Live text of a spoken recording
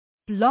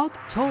Blog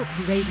Talk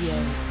Radio.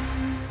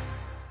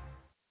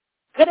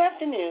 Good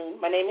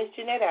afternoon. My name is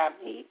Jeanette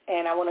Abney,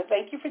 and I want to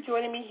thank you for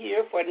joining me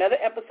here for another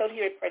episode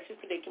here at Precious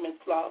Predicaments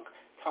Blog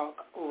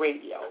Talk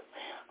Radio.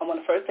 I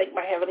want to first thank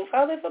my Heavenly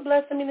Father for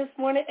blessing me this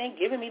morning and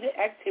giving me the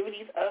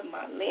activities of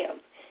my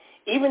limbs.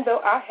 Even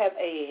though I have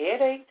a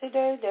headache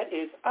today that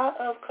is out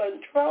of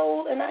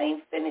control and I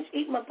ain't finished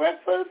eating my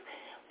breakfast,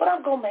 but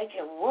I'm going to make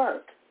it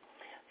work.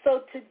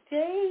 So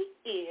today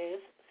is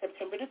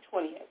September the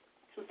 20th,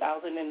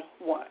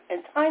 2001,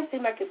 and time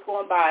seems like it's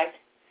going by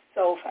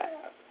so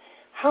fast.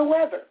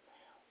 However,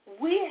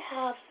 we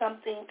have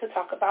something to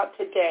talk about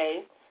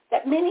today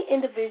that many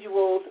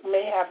individuals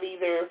may have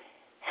either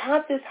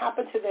had this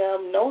happen to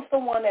them, know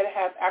someone that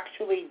has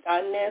actually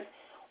done this,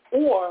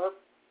 or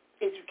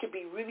it could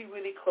be really,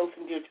 really close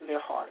and dear to their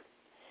heart.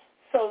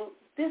 So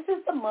this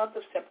is the month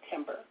of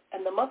September,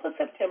 and the month of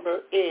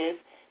September is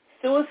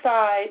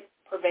Suicide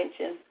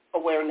Prevention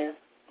Awareness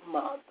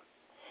Month.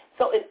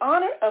 So in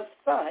honor of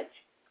such,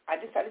 I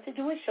decided to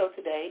do a show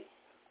today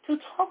to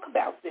talk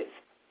about this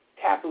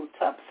taboo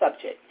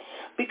subject,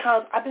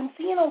 because I've been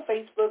seeing on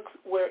Facebook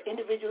where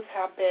individuals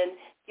have been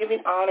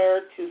giving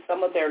honor to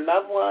some of their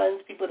loved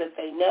ones, people that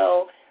they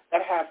know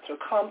that have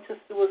succumbed to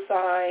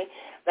suicide,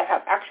 that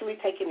have actually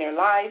taken their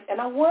lives. And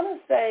I want to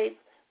say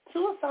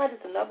suicide is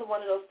another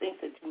one of those things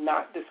that do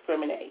not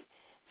discriminate.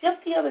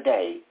 Just the other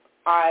day,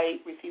 I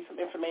received some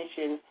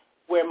information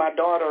where my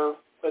daughter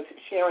was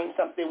sharing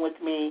something with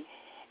me,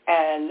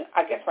 and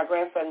I guess my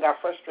grandson got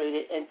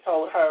frustrated and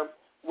told her,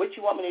 "What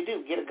you want me to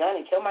do, get a gun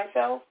and kill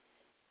myself?"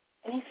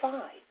 And he's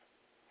 5.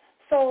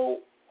 So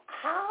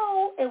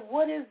how and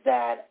what is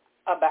that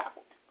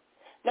about?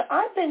 Now,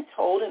 I've been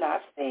told, and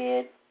I've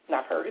said, and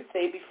I've heard it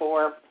say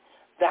before,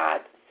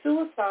 that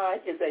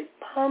suicide is a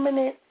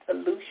permanent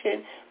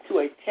solution to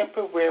a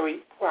temporary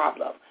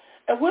problem.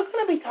 And we're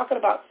going to be talking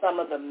about some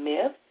of the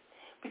myths,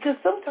 because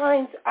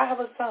sometimes I have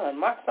a son.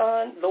 My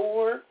son,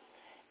 Lord,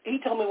 he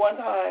told me one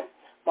time,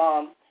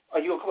 "Mom, are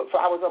you going to put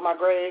flowers on my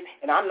grave,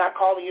 and I'm not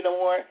calling you no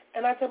more?"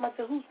 And I told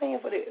myself, who's paying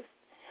for this?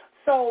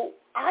 So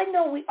I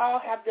know we all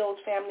have those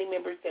family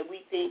members that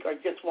we think are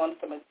just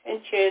want some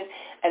attention,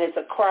 and it's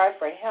a cry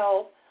for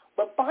help.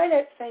 But by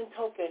that same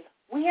token,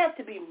 we have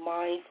to be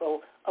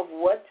mindful of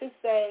what to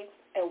say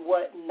and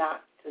what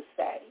not to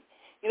say.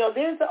 You know,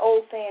 there's the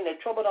old saying that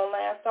trouble don't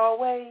last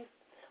always.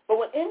 But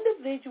when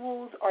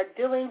individuals are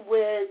dealing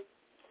with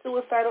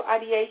suicidal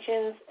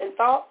ideations and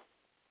thoughts,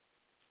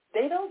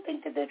 they don't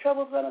think that their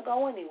trouble is going to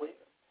go anywhere.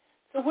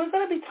 So we're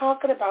going to be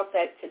talking about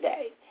that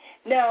today.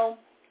 Now,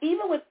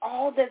 even with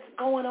all that's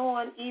going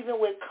on, even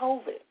with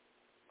COVID,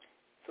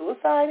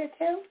 suicide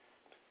attempts,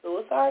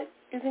 suicide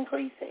is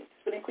increasing.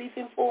 It's been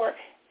increasing for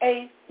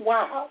a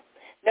while.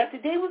 Now,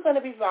 today we're going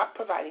to be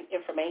providing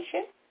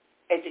information,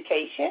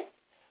 education,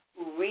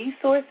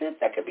 resources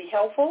that could be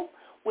helpful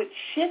with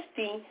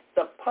shifting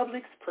the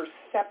public's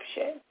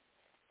perception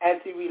as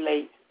it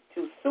relates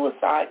to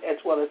suicide as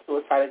well as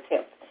suicide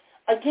attempts.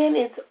 Again,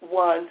 it's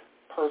one's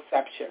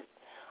perception.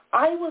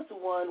 I was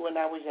one when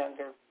I was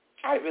younger.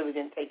 I really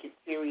didn't take it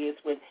serious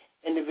when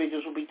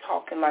individuals would be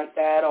talking like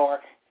that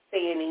or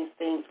saying these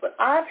things, but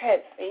I've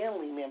had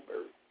family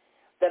members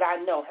that I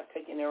know have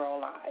taken their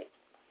own lives.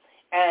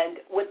 And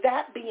with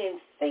that being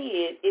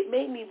said, it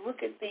made me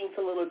look at things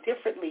a little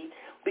differently,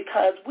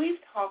 because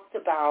we've talked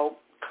about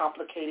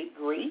complicated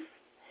grief.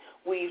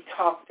 We've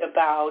talked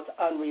about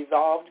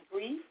unresolved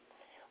grief.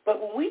 But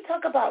when we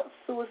talk about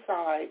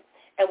suicide,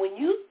 and when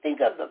you think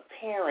of the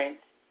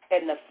parents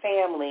and the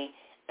family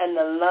and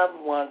the loved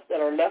ones that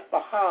are left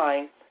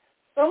behind,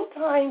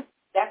 sometimes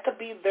that could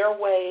be their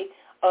way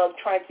of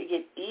trying to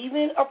get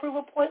even or prove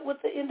a point with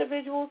the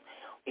individuals.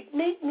 It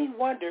made me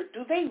wonder,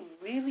 do they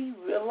really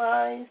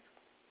realize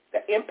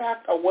the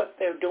impact of what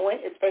they're doing,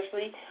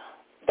 especially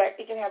that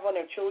it can have on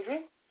their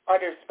children or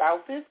their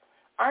spouses?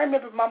 I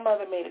remember my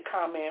mother made a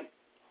comment,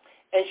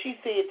 and she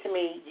said to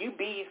me, "You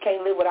bees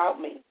can't live without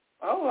me."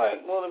 I was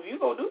like, well, if you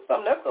go do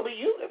something, that's going to be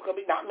you. It's going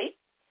to be not me.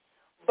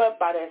 But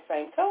by that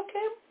same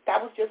token,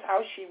 that was just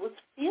how she was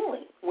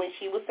feeling when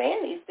she was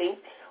saying these things,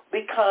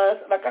 because,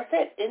 like I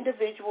said,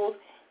 individuals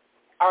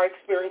are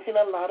experiencing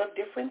a lot of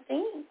different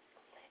things.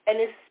 And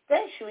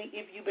especially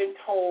if you've been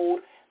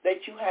told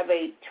that you have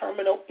a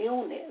terminal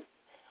illness,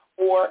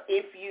 or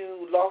if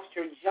you lost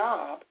your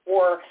job,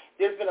 or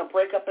there's been a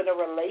breakup in a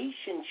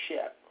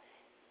relationship,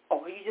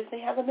 or you just may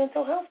have a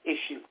mental health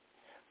issue.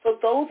 So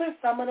those are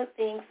some of the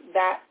things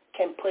that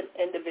can put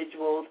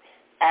individuals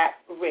at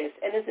risk.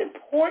 And it's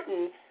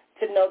important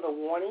to know the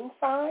warning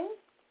signs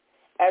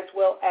as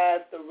well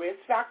as the risk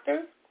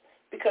factors,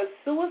 because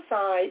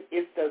suicide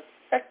is the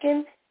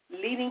second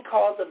leading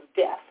cause of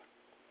death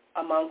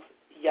amongst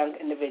young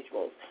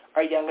individuals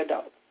or young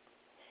adults.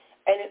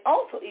 And it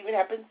also even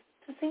happens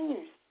to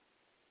seniors.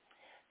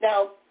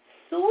 Now,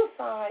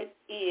 suicide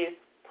is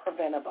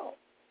preventable.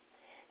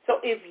 So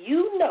if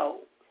you know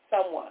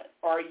someone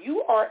or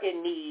you are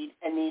in need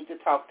and need to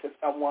talk to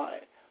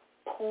someone,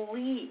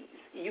 please,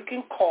 you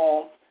can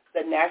call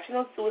the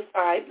National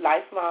Suicide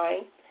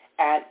Lifeline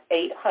at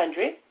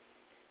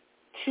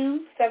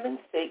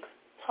 800-276-2626.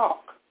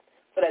 TALK.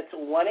 So that's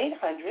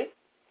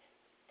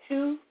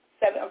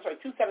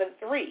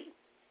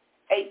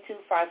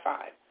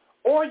 1-800-273-8255.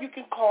 Or you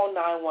can call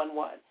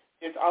 911.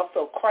 There's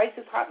also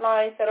crisis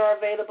hotlines that are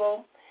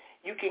available.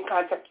 You can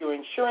contact your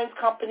insurance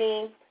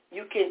company.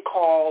 You can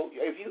call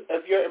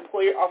if your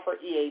employer offers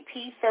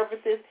EAP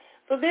services.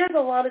 So there's a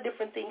lot of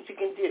different things you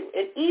can do.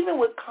 And even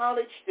with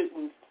college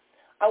students,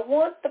 I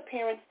want the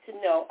parents to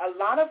know a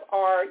lot of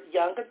our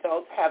young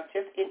adults have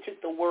just entered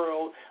the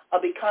world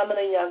of becoming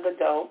a young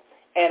adult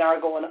and are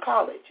going to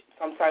college.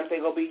 Sometimes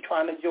they're going to be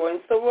trying to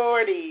join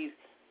sororities,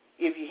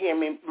 if you hear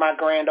me, my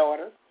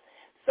granddaughter.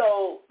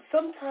 So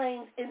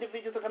sometimes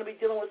individuals are going to be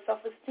dealing with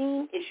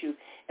self-esteem issues,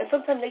 and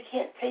sometimes they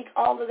can't take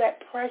all of that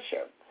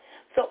pressure.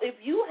 So if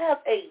you have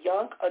a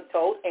young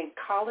adult in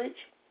college,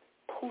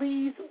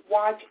 please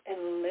watch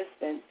and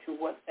listen to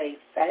what they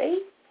say.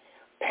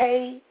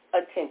 Pay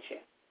attention.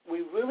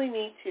 We really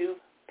need to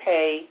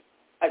pay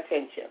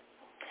attention.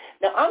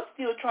 Now, I'm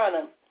still trying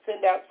to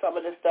send out some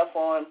of this stuff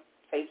on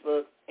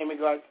Facebook in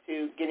regards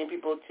to getting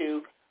people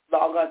to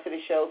log on to the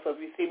show. So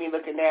if you see me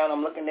looking down,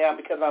 I'm looking down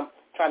because I'm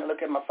trying to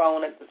look at my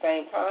phone at the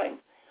same time.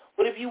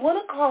 But if you want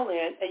to call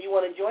in and you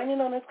want to join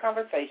in on this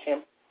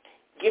conversation,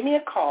 give me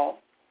a call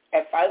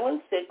at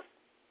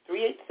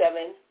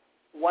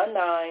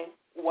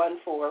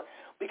 516-387-1914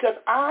 because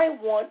I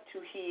want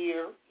to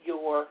hear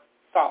your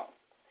thoughts.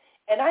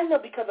 And I know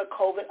because of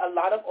COVID, a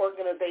lot of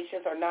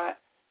organizations are not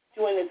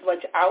doing as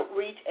much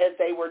outreach as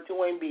they were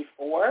doing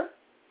before,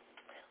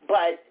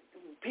 but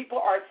people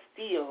are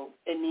still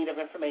in need of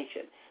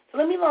information. So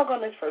let me log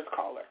on this first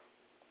caller.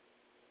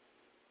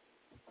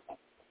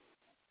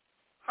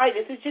 Hi,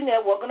 this is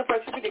Jeanette. Welcome to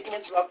Precious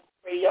Predicaments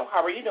Radio.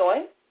 How are you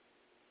doing?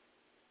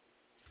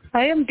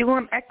 I am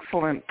doing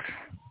excellent.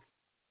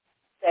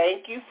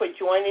 Thank you for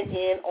joining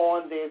in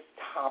on this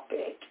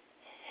topic.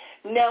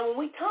 Now, when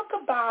we talk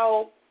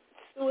about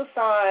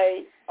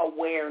suicide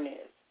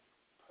awareness,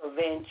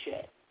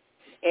 prevention,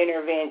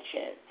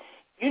 intervention,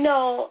 you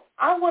know,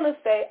 I want to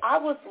say I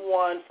was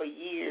one for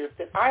years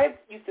that I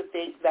used to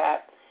think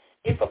that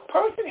if a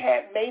person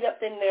had made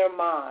up in their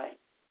mind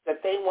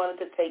that they wanted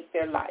to take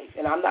their life,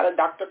 and I'm not a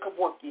Dr.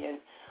 Kevorkian,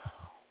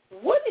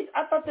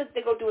 I thought that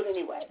they're going to do it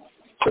anyway.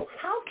 So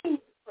how can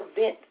you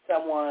prevent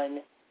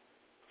someone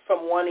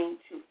from wanting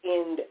to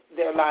end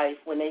their life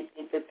when they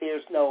think that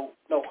there's no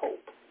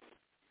hope?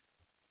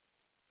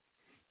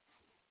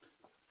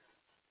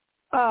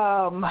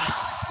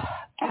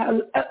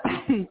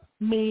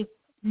 Me,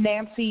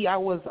 Nancy, I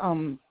was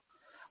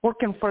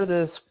working for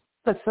this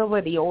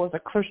facility. It was a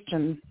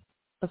Christian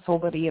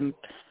facility, and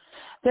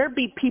there'd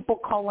be people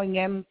calling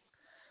in,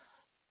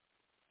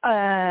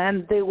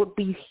 and they would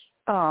be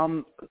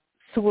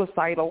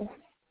suicidal.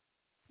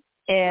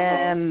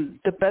 And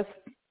the best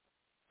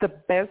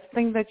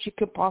thing that you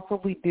could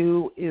possibly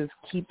do is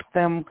keep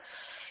in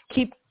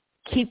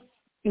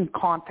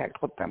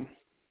contact with them.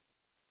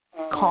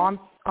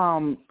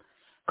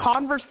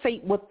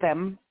 Conversate with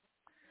them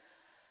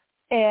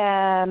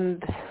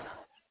and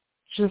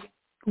just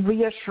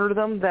reassure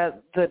them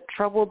that the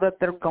trouble that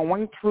they're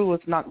going through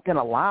is not going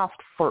to last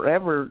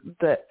forever,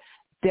 that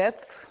death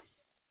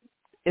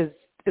is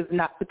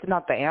not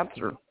the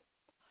answer.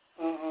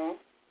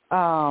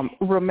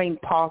 Remain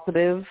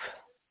positive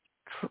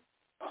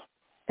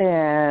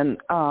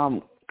and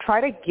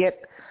try to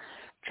get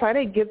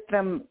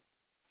them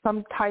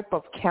some type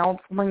of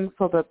counseling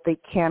so that they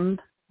can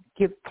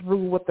get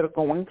through what they're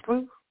going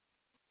through.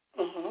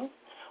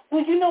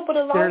 Well, you know, but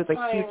a lot of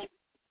times,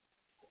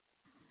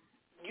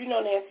 you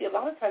know, Nancy, a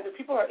lot of times if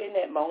people are in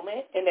that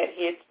moment, in that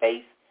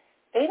headspace,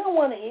 they don't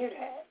want to hear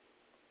that.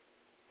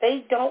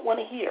 They don't want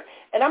to hear.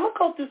 And I'm going to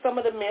go through some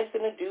of the myths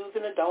and the do's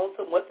and the don'ts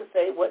and what to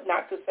say, what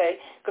not to say,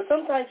 because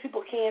sometimes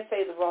people can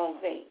say the wrong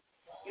thing.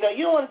 You know,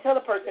 you don't want to tell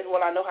a person,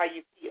 well, I know how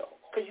you feel,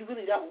 because you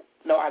really don't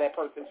know how that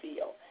person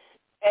feels.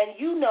 And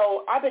you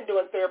know, I've been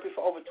doing therapy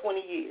for over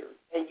 20 years,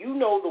 and you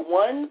know the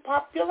one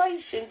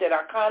population that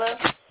I kind of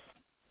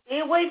stay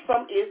away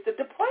from is the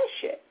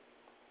depression,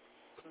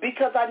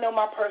 because I know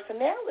my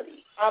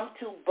personality. I'm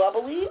too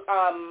bubbly.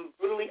 I'm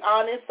brutally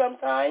honest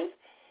sometimes,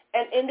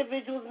 and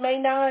individuals may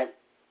not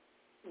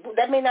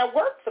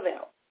work for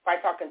them by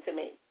talking to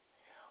me,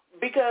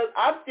 because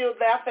I'm still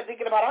laughing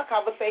thinking about our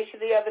conversation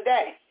the other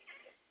day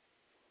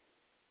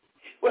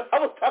when I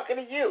was talking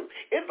to you.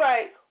 It's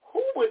like,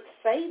 who would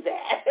say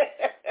that?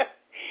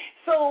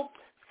 So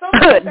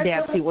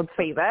Nancy would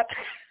say that.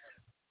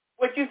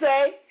 What'd you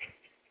say?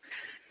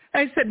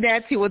 I said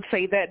Nancy would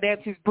say that.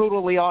 Nancy's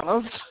brutally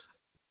honest.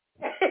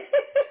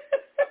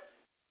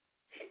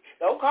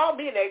 Don't call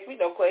me and ask me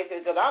no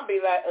questions, because I'll be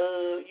like,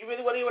 you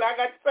really want to hear what I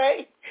got to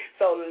say?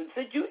 So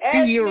since you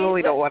asked me... You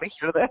really don't want to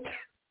hear that.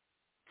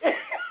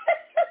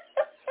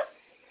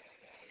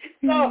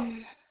 So,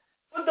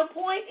 but the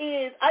point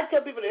is, I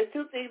tell people there's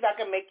two things I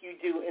can make you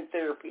do in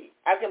therapy.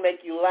 I can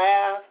make you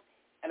laugh,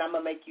 and I'm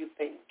going to make you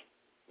think.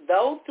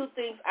 Those two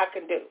things I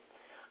can do.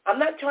 I'm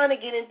not trying to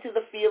get into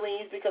the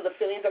feelings, because the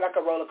feelings are like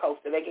a roller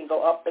coaster. They can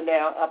go up and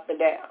down, up and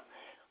down.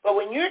 But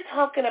when you're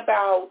talking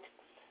about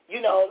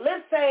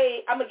let's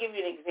say, I'm going to give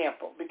you an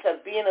example, because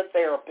being a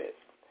therapist,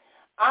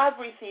 I've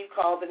received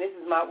calls, and this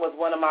was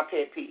one of my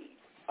pet peeves,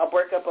 a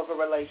breakup of a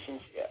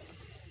relationship.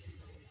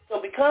 So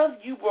because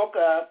you broke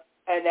up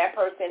and that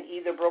person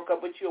either broke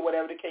up with you or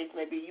whatever the case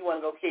may be, you want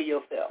to go kill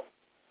yourself.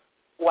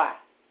 Why?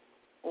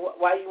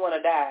 Why do you want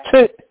to die?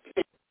 Because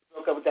you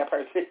broke up with that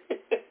person.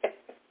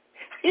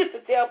 I used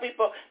to tell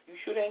people, you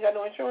sure they ain't got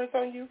no insurance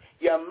on you?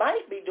 You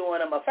might be doing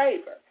them a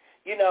favor.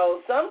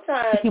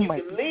 Sometimes you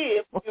can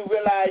live, you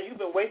realize you've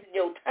been wasting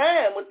your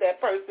time with that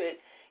person,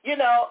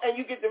 and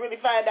you get to really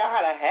find out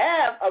how to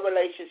have a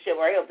relationship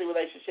or a healthy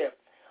relationship.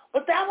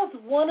 But that was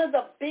one of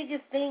the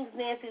biggest things,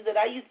 Nancy, that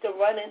I used to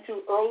run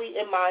into early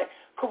in my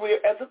career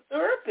as a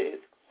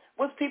therapist,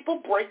 was people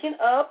breaking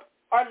up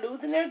or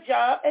losing their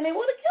job, and they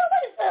want to kill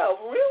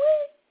themselves.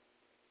 Really?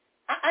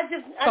 I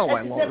just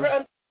never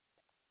understood.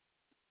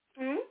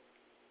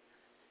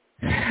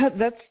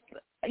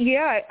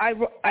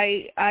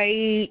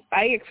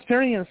 I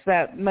experienced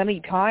that many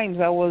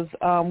times. I was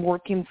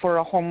working for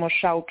a homeless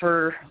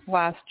shelter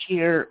last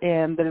year,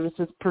 and there was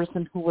this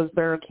person who was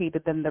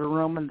barricaded in their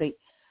room, and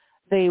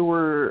they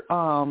were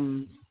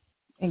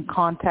in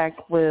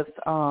contact with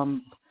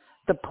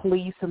the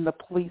police, and the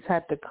police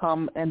had to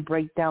come and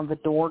break down the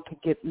door to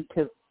get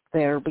into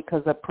there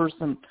because a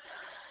person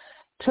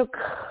took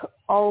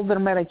all their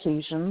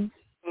medication.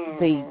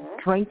 They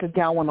drank a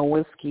gallon of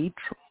whiskey,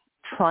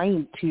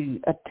 trying to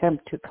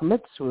attempt to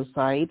commit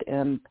suicide,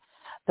 and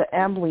the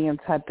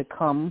ambulance had to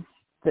come.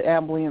 The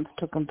ambulance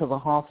took them to the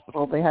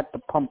hospital. They had to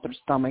pump their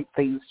stomach.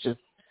 Things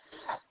just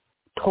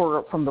tore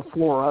up from the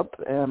floor up.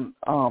 And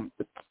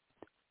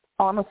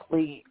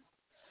honestly,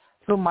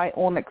 through my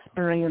own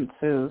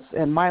experiences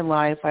in my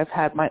life, I've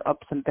had my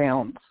ups and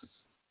downs.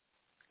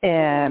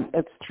 And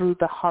it's through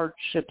the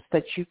hardships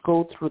that you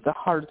go through, the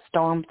hard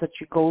storms that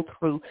you go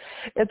through.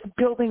 It's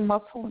building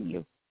muscle in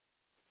you.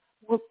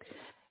 Look,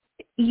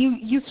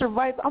 you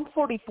survive. I'm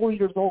 44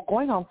 years old,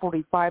 going on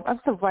 45. I've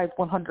survived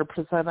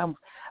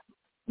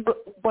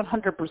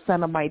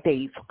 100% of my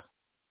days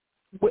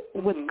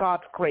with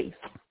God's grace.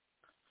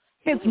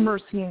 His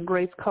mercy and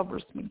grace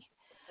covers me.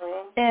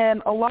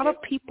 And a lot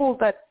of people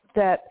that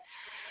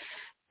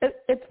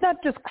it's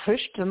not just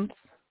Christians.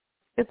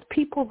 It's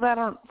people that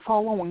aren't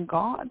following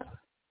God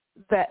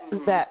that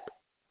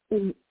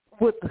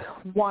would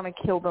want to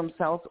kill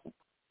themselves.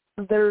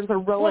 There's a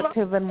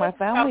relative in my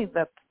family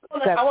that's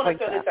I want to like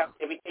throw that. this out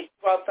there because you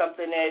brought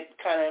something that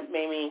kind of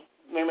made me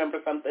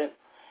remember something.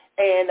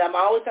 And I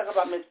always talk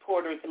about Miss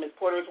Porters, and Miss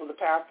Porters was a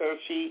pastor.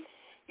 She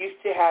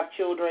used to have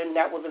children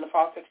that was in the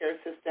foster care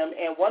system.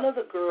 And one of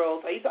the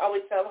girls, I used to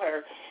always tell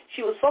her,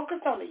 she was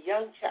focused on the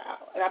young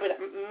child. And I'd be like,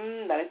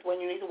 that's the one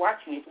you need to watch.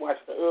 You need to watch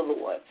the other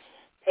one.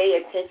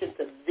 Pay attention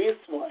to this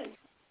one.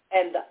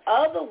 And the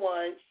other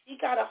one, she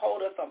got a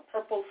hold of some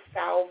purple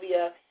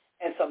salvia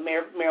and some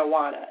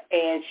marijuana.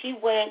 And she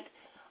went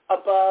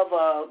above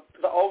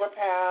the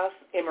overpass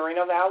in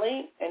Moreno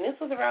Valley, and this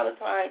was around the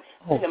time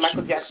that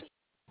Michael Jackson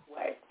passed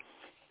away.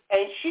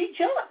 And she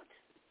jumped.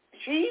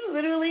 She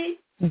literally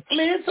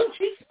committed suicide.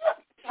 She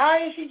jumped. High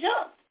and she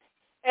jumped.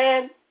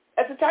 And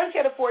at the time, she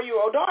had a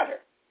 4-year-old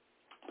daughter.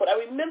 But I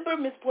remember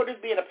Miss Porter's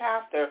being a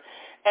pastor,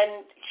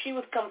 and she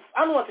was,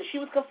 I don't want to say she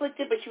was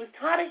conflicted, but she was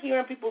tired of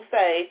hearing people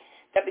say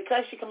that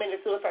because she committed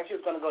suicide, she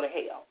was going to go to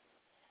hell.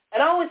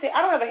 And I always say,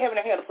 I don't have a heaven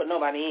or hell to put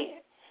nobody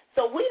in.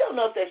 So we don't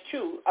know if that's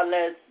true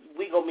unless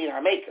we go meet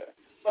our maker.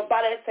 But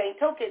by that same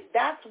token,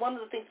 that's one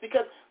of the things,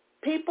 because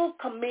people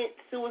commit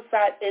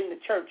suicide in the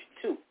church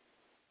too.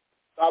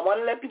 So I want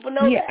to let people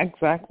know that.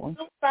 Exactly.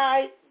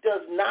 Suicide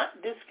does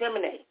not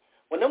discriminate.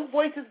 When them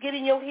voices get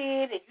in your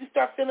head and you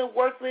start feeling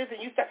worthless,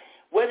 and you start,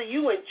 whether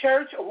you in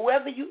church or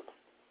whoever you,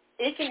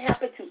 it can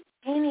happen to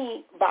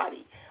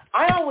anybody.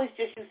 I always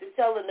just used to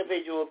tell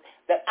individuals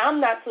that I'm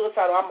not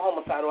suicidal, I'm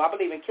homicidal. I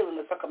believe in killing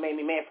the sucker made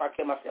me mad if I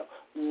kill myself.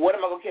 What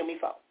am I going to kill me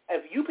for?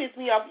 If you piss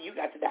me off, you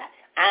got to die.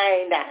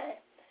 I ain't dying.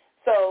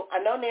 So I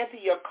know, Nancy,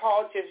 your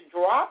call just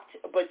dropped,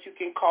 but you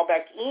can call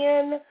back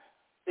in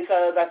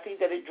because I see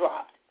that it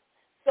dropped.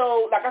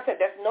 So, like I said,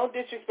 that's no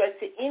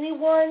disrespect to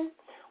anyone,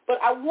 but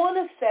I want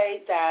to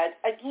say that,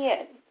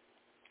 again,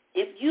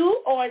 if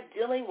you are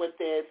dealing with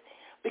this,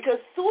 because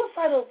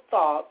suicidal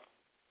thoughts,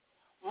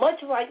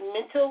 much like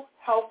mental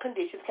health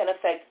conditions, can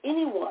affect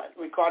anyone,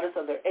 regardless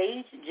of their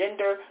age,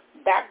 gender,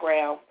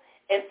 background.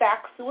 In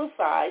fact,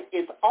 suicide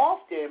is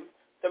often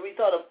the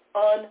result of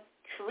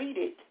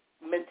untreated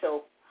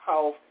mental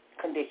health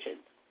conditions.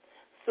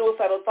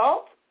 Suicidal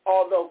thoughts,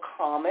 although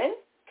common,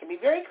 can be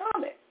very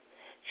common,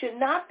 should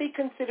not be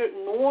considered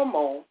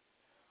normal,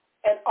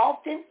 and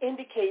often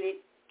it can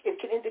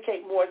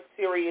indicate more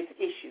serious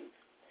issues.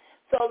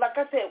 So, like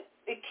I said,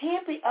 it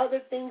can't be other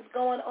things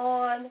going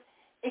on.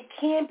 It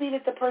can't be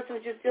that the person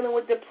is just dealing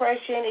with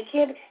depression. It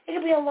can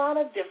be a lot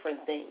of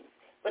different things.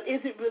 But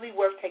is it really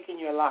worth taking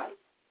your life?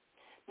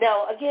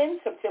 Now, again,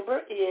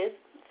 September is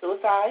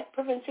Suicide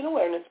Prevention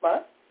Awareness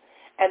Month,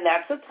 and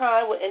that's a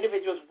time when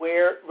individuals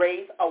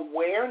raise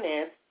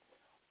awareness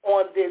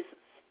on this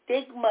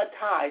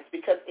stigmatized,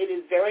 because it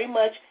is very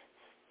much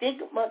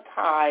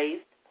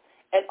stigmatized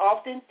and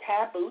often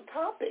taboo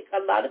topic.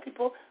 A lot of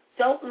people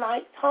don't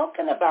like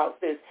talking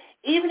about this.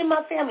 Even in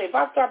my family, if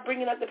I start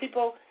bringing up the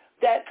people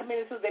that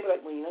committed suicide, they be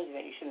like, well, you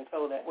shouldn't have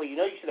told that. Well, you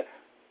should have.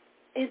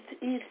 It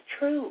is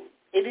true.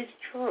 It is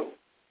true.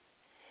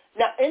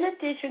 Now, in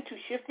addition to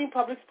shifting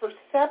public's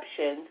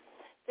perceptions,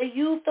 they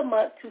use the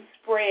month to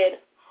spread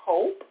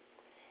hope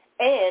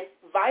and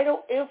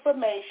vital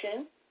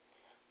information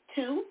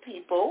to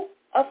people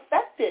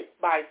affected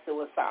by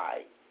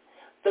suicide.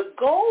 The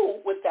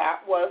goal with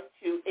that was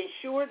to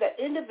ensure that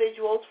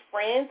individuals,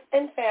 friends,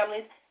 and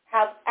families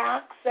have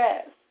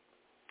access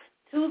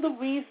to the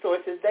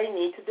resources they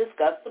need to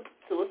discuss the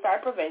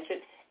suicide prevention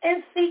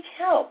and seek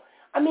help.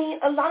 I mean,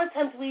 a lot of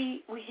times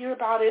we hear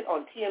about it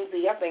on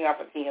TMZ. I thank God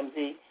for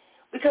TMZ,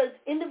 because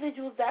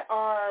individuals that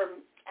are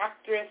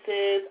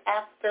actresses,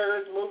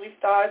 actors, movie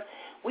stars,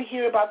 we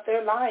hear about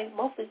their lives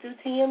mostly through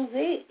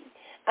TMZ.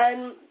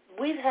 And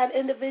we've had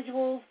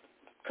individuals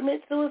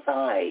commit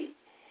suicide.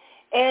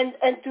 And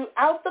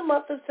throughout the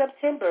month of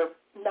September,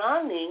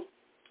 NAMI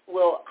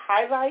will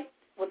highlight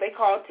what they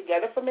call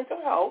Together for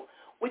Mental Health,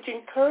 which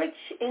encourage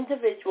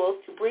individuals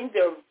to bring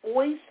their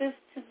voices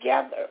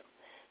together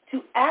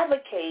to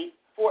advocate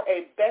for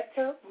a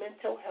better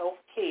mental health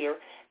care,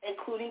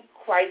 including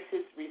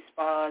crisis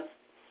response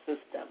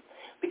system.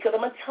 Because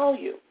I'm going to tell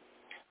you,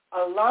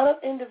 a lot of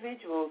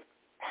individuals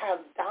have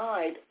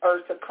died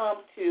or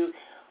succumbed to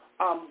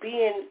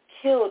being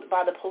killed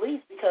by the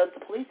police because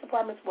the police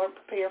departments weren't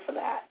prepared for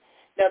that.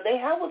 Now, they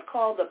have what's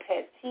called the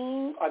PET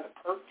team or the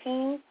PERT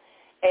team,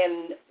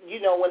 and,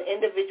 when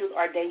individuals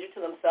are a danger to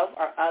themselves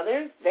or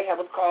others, they have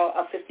what's called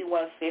a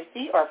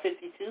 5150 or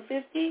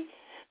 5250.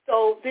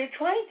 So they're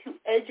trying to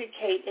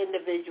educate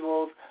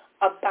individuals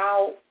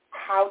about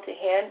how to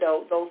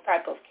handle those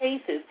type of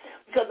cases,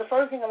 because the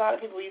first thing a lot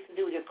of people used to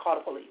do was just call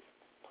the police.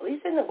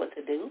 Police didn't know what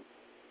to do.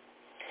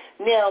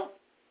 Now,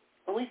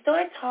 when we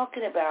start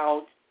talking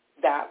about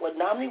that, what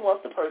NAMI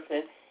wants the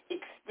person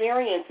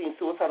experiencing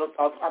suicidal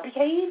thoughts or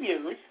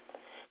behaviors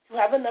to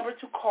have a number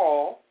to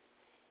call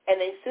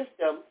and a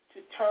system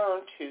to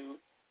turn to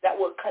that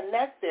will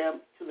connect them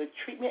to the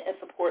treatment and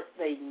support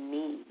they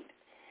need.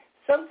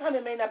 Sometimes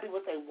it may not be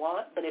what they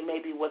want, but it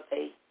may be what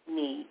they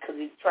need, because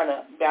he's trying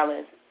to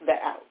balance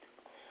that out.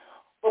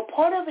 But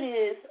part of it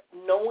is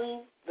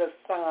knowing the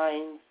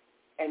signs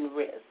and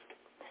risk.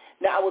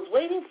 Now, I was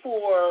waiting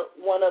for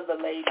one of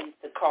the ladies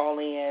to call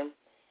in,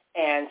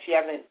 and she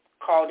hasn't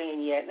called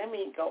in yet. Let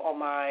me go on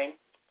my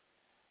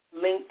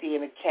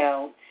LinkedIn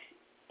account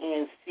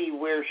and see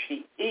where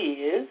she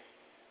is.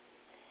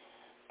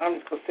 I'm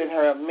just going to send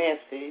her a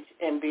message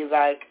and be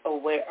like, oh,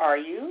 where are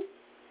you?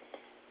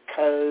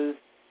 Because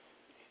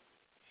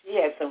she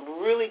has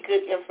some really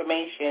good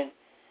information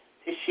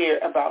to share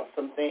about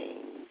some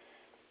things.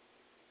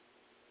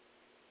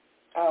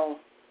 Oh,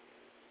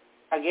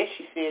 I guess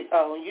she said,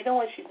 oh, you know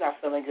what? She's not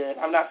feeling good.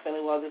 I'm not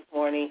feeling well this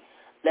morning.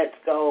 Let's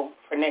go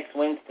for next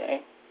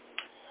Wednesday.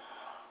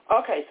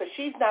 Okay, so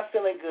she's not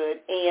feeling good,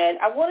 and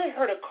I wanted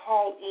her to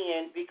call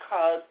in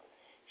because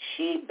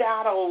she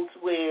battles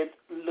with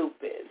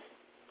lupus.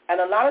 And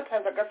a lot of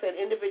times, like I said,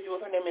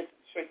 individuals, her name is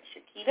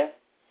Shakita,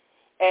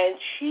 and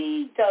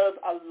she does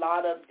a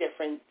lot of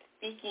different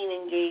speaking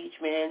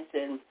engagements,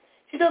 and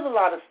she does a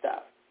lot of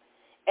stuff.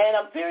 And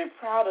I'm very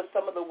proud of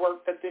some of the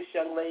work that this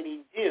young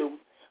lady do.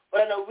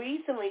 But I know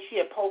recently she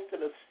had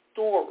posted a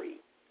story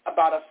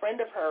about a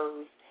friend of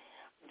hers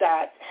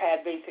that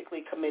had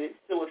basically committed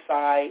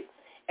suicide,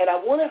 and I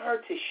wanted her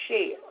to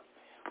share.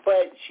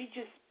 But she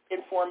just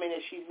informed me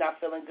that she's not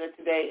feeling good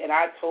today, and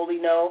I totally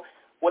know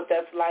what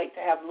that's like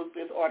to have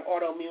lupus or an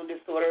autoimmune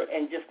disorder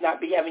and just not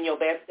be having your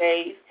best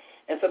days.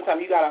 And sometimes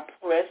you got to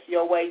press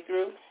your way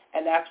through,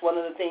 and that's one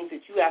of the things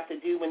that you have to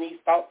do when these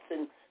thoughts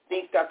and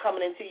things start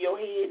coming into your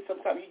head.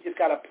 Sometimes you just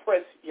got to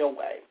press your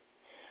way.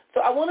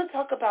 So I want to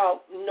talk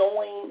about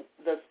knowing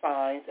the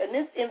signs, and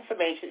this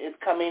information is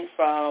coming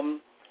from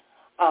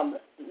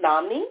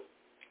NAMI,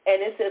 and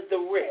it says the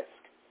risk,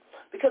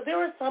 because there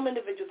are some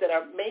individuals that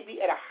are maybe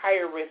at a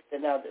higher risk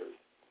than others.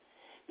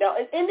 Now,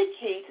 it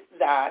indicates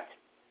that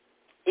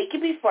it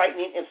can be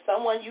frightening if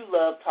someone you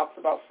love talks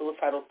about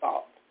suicidal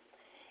thoughts.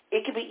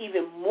 It can be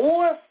even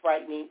more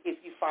frightening if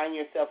you find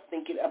yourself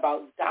thinking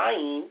about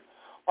dying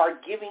or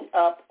giving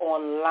up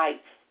on life,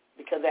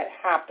 because that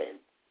happens.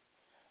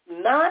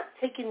 Not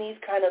taking these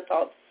kind of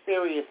thoughts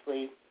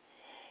seriously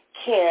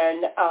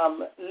can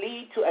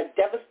lead to a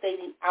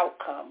devastating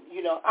outcome.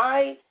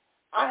 I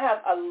have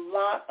a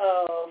lot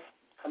of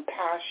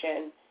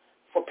compassion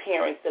for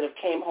parents that have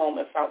came home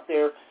and found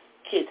their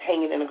kids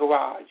hanging in a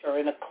garage or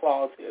in a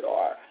closet,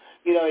 or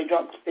they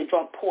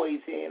drunk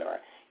poison, or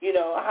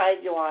hi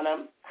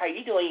Joanna, how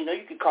you doing?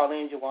 You can call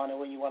in Joanna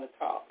when you want to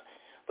talk.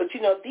 But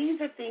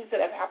these are things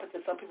that have happened to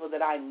some people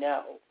that I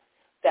know,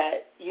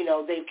 that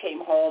they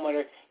came home,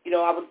 or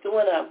I was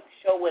doing a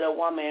show with a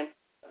woman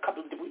I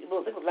think it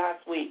was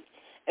last week,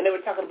 and they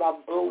were talking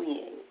about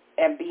bullying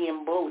and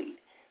being bullied.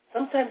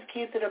 Sometimes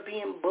kids that are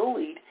being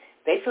bullied,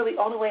 they feel the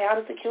only way out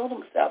is to kill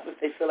themselves if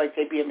they feel like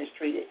they're being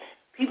mistreated.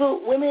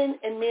 People, women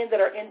and men that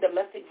are in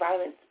domestic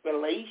violence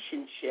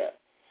relationship,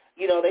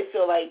 They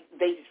feel like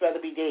they just rather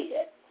be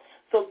dead.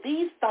 So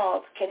these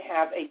thoughts can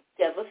have a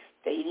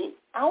devastating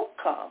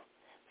outcome,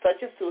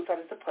 such as suicide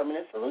is a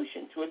permanent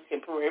solution to a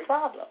temporary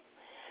problem.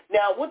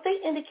 Now, what they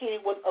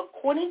indicated was,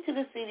 according to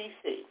the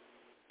CDC,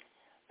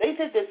 they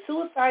said that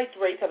suicide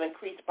rates have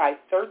increased by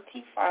 35%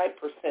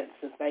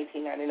 since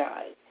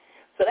 1999.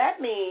 So that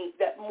means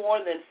that more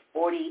than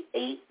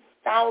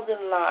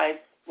 48,000 lives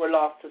were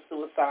lost to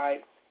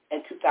suicide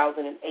in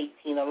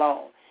 2018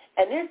 alone.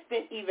 And it's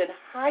been even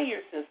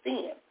higher since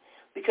then,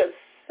 because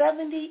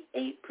 78%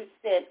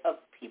 of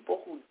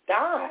people who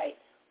die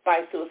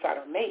by suicide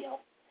are male.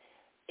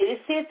 It is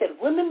said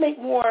that women make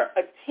more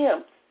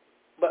attempts,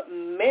 but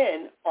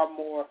men are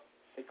more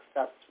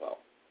successful.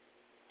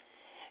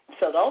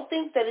 So don't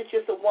think that it's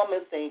just a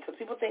woman thing, because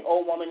people think,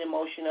 woman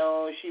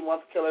emotional, she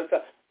wants to kill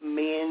herself.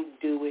 Men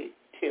do it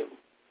too.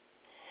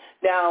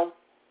 Now,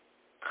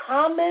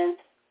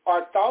 comments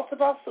or thoughts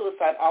about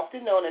suicide,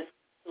 often known as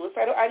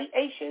suicidal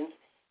ideations,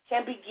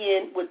 can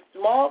begin with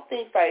small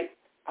things like,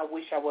 I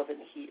wish I wasn't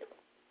here,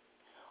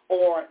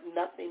 or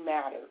nothing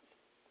matters.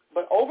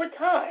 But over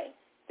time,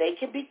 they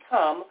can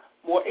become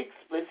more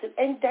explicit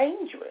and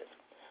dangerous.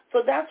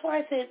 So that's why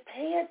I said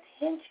pay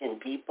attention,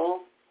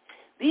 people.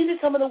 These are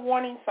some of the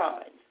warning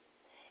signs,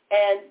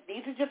 and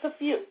these are just a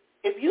few.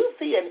 If you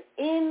see an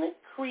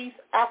increased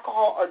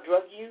alcohol or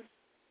drug use,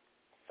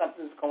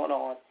 something's going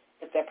on.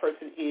 If that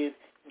person is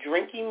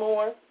drinking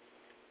more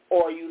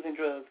or using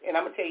drugs. And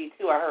I'm going to tell you,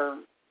 too, I heard,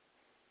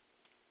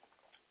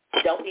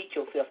 don't eat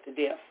yourself to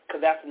death,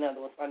 because that's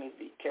another one, so I need to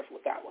be careful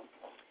with that one.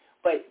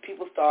 But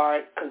people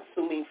start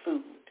consuming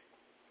food.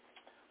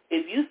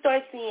 If you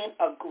start seeing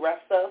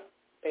aggressive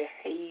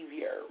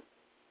behavior,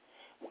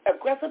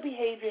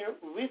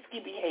 risky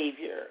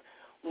behavior,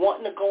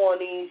 wanting to go on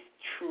these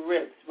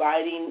trips,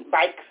 riding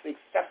bikes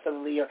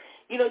excessively, or,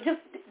 just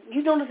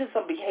you notice there's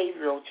some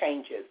behavioral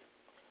changes.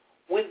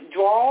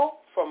 Withdrawal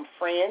from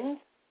friends,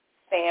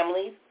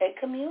 families, and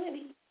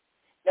community.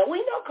 Now, we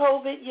know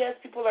COVID, yes,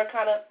 people are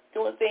kind of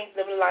doing things,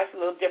 living life a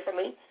little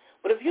differently.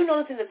 But if you're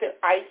noticing that they're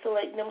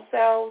isolating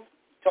themselves,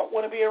 don't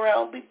want to be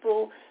around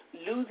people,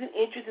 losing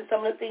interest in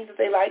some of the things that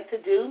they like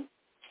to do,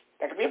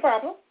 that could be a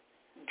problem.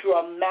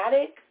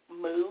 Dramatic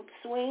mood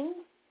swings,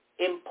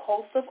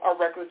 impulsive or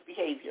reckless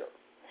behavior.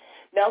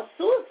 Now,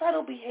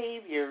 suicidal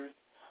behaviors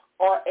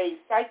are a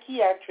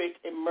psychiatric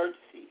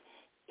emergency.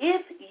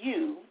 If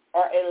you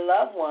or a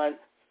loved one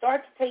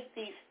start to take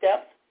these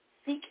steps,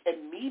 seek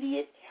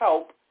immediate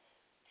help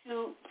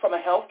from a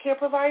healthcare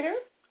provider,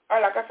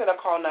 or like I said, I'll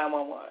call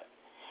 911.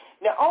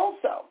 Now,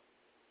 also,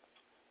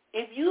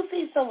 if you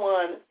see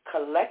someone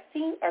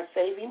collecting or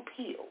saving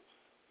pills,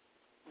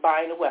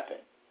 buying a weapon.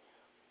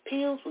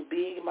 Pills was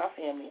big in my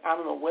family. I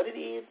don't know what it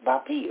is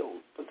about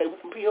pills, but they were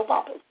some pill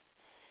poppers.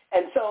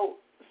 And so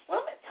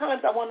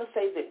sometimes I want to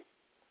say this.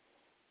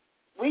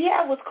 We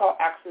have what's called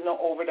accidental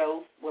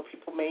overdose, where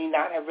people may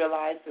not have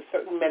realized that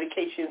certain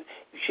medications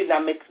you should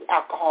not mix with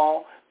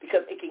alcohol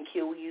because it can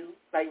kill you,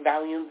 like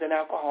Valiums and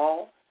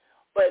alcohol.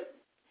 But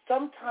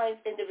sometimes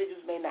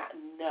individuals may not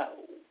know,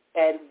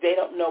 and they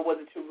don't know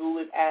whether to rule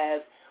it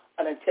as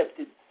an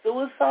attempted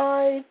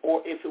suicide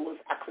or if it was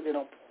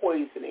accidental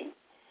poisoning.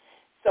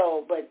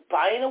 So, but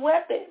buying a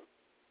weapon,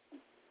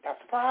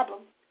 that's a problem.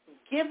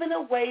 Giving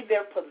away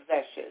their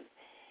possessions.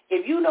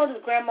 If you notice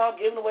grandma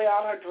giving away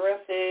all her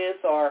dresses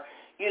or,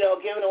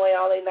 giving away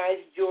all their nice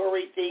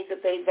jewelry, things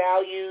that they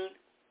valued,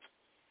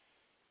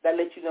 that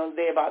lets you know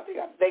they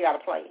got a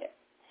plan.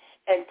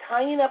 And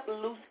tying up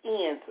loose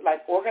ends,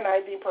 like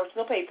organizing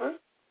personal papers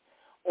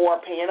or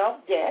paying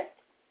off debt,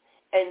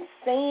 and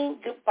saying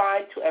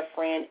goodbye to a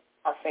friend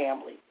or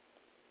family.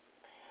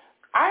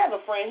 I have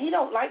a friend, he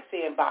don't like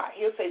saying bye.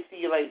 He'll say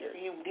see you later.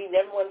 He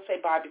never wants to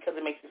say bye because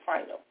it makes it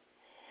final.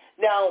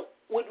 Now,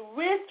 with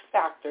risk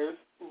factors,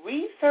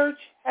 research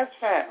has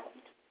found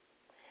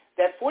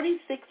that 46%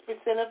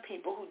 of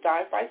people who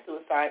died by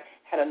suicide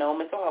had a known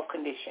mental health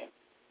condition.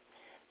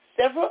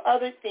 Several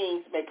other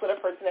things may put a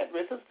person at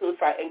risk of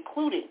suicide,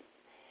 including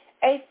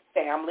a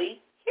family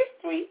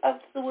history of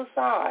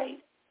suicide,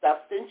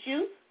 substance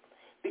use,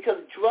 because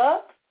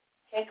drugs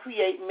can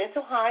create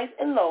mental highs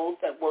and lows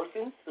that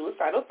worsen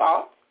suicidal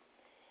thoughts,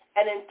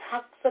 and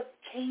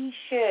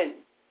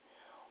intoxication.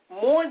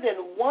 More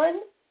than 1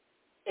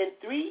 in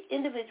 3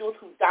 individuals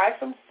who die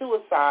from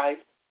suicide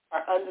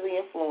are under the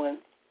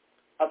influence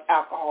of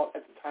alcohol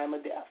at the time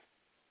of death.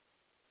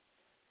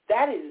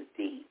 That is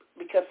deep,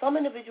 because some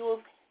individuals,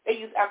 they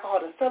use alcohol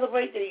to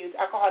celebrate, they use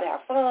alcohol to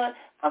have fun.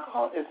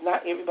 Alcohol is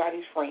not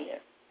everybody's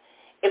friend.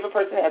 If a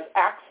person has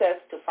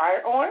access to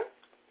firearms,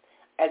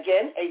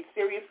 again, a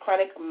serious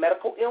chronic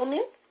medical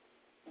illness,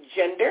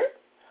 gender,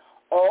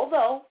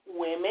 although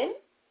women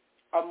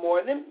are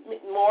more than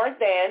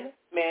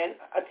men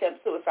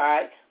attempt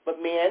suicide,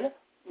 but men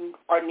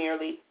are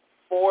nearly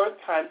 4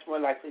 times more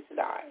likely to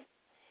die.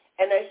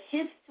 And a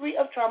history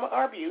of trauma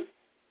or abuse,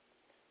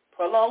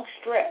 prolonged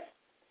stress.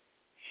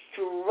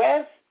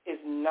 Stress is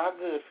not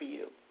good for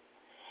you.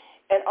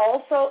 And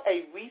also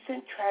a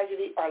recent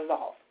tragedy or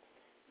loss.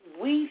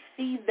 We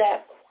see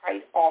that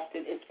quite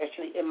often,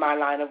 especially in my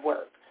line of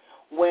work,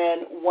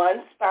 When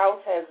one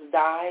spouse has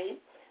died,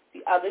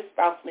 the other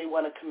spouse may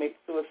want to commit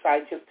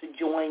suicide just to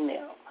join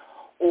them.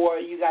 Or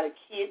you got a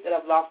kid that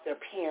have lost their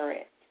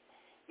parent.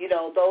 You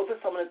know, those are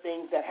some of the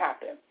things that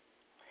happen.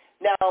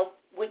 Now,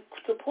 with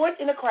support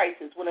in a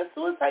crisis, when a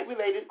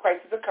suicide-related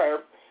crisis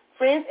occurs,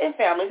 friends and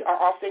families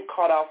are often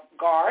caught off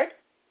guard.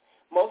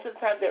 Most of the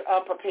time they're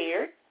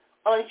unprepared,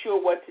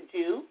 unsure what to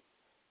do.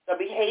 The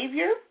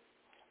behavior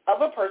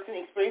of a person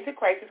experiencing a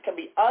crisis can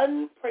be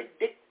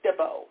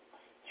unpredictable,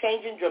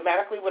 changing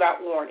dramatically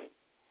without warning.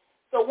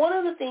 So one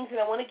of the things, and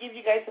I want to give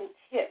you guys some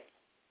tips,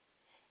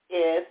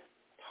 is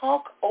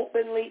talk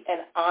openly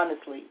and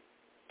honestly.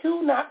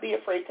 Do not be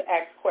afraid to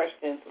ask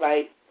questions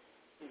like,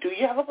 do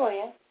you have a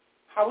plan?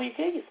 How will you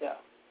kill yourself?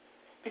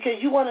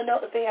 Because you want to know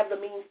if they have the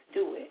means to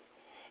do it.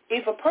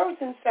 If a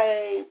person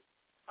say,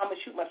 I'm going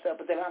to shoot myself,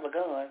 but then I have a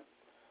gun,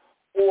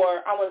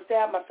 or I want to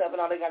stab myself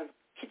and all they got is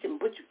kitchen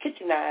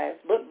knives,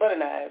 butter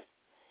knives,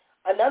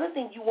 another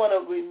thing, you want to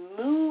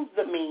remove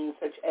the means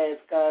such as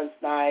guns,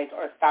 knives,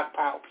 or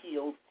stockpile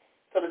pills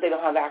so that they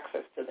don't have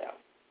access to them.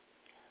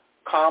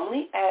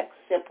 Calmly ask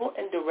simple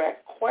and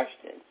direct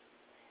questions.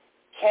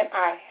 Can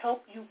I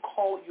help you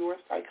call your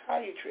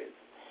psychiatrist?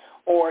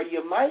 Or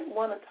you might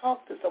want to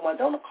talk to someone.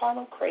 Don't call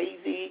them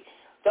crazy.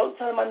 Don't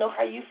tell them I know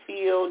how you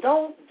feel.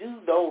 Don't do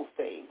those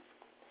things.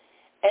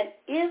 And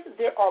if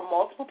there are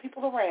multiple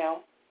people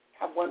around,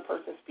 have one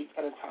person speak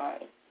at a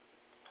time.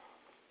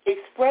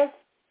 Express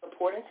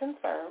support and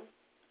concern.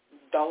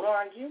 Don't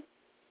argue,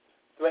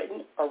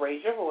 threaten, or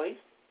raise your voice.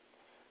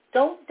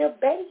 Don't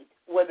debate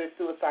whether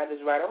suicide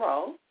is right or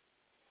wrong.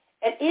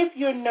 And if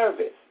you're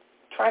nervous,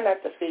 try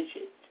not to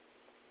fidget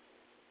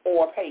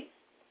or pace,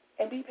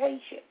 and be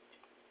patient.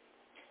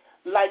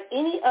 Like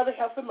any other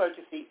health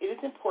emergency, it is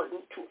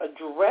important to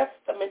address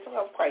the mental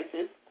health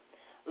crisis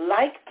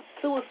like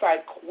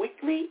suicide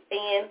quickly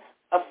and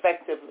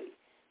effectively,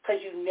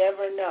 because you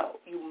never know.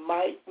 You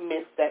might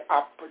miss that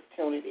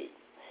opportunity.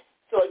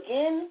 So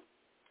again,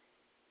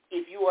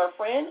 if you are a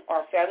friend or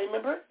a family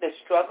member that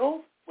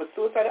struggles with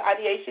suicidal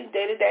ideation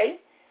day to day,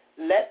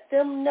 let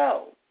them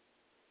know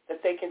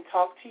that they can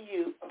talk to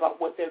you about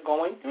what they're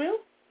going through,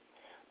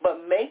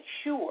 but make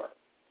sure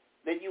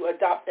that you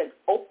adopt an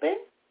open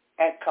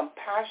and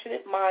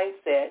compassionate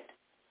mindset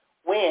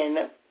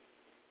when,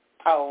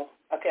 I'll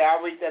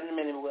read that in a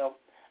minute, Will.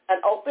 An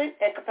open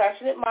and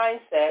compassionate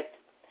mindset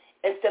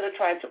instead of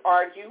trying to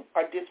argue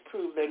or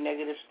disprove their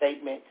negative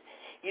statement.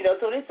 You know,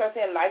 so they start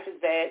saying life is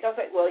bad. Don't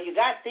say, well, you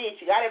got this,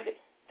 you got everything.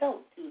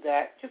 Don't do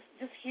that. Just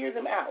hear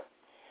them out.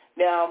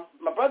 Now,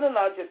 my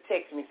brother-in-law just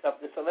texted me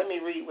something, so let me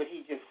read what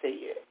he just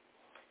said,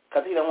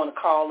 because he don't want to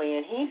call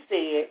in. He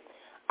said,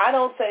 I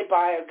don't say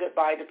bye or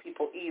goodbye to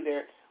people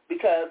either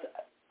because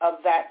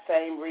of that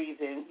same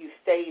reason you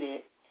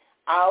stated.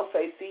 I'll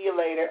say see you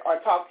later or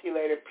talk to you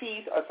later,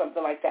 peace or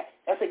something like that.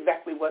 That's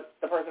exactly what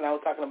the person I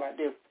was talking about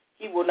do.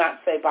 He will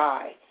not say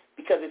bye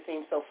because it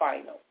seems so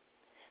final.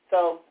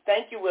 So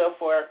thank you, Will,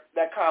 for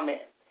that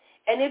comment.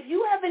 And if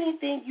you have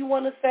anything you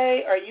want to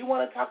say or you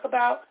want to talk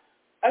about,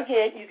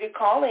 again, you can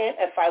call in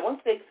at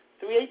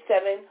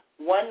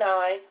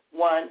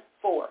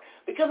 516-387-1914.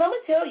 Because I'm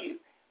going to tell you,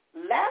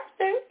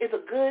 laughter is a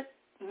good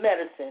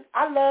medicine.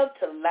 I love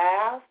to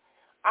laugh.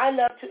 I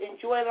love to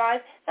enjoy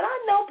life. And I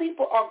know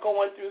people are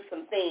going through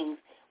some things,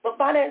 but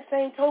by that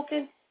same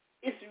token,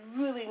 it's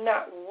really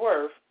not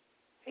worth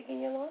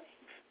taking your life.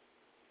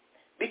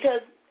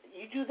 Because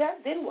you do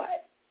that, then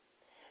what?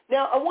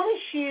 Now, I want to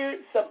share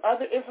some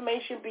other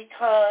information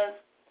because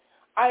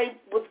I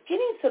was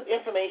getting some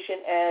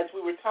information as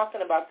we were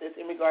talking about this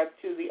in regards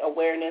to the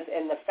awareness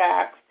and the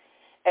facts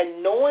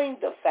and knowing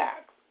the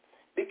facts.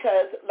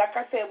 Because, like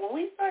I said, when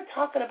we start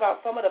talking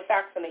about some of the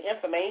facts and the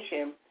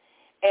information,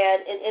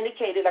 and it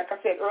indicated, like I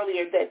said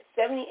earlier, that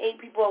 78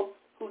 people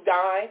who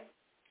die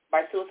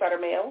by suicide are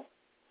males.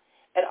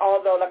 And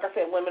although, like I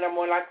said, women are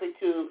more likely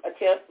to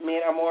attempt,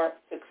 men are more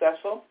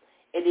successful,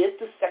 it is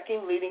the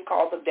second leading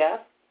cause of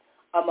death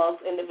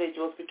amongst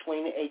individuals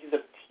between the ages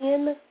of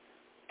 10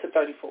 to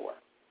 34.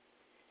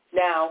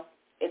 Now,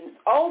 it is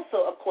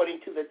also according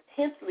to the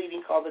 10th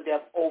leading cause of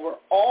death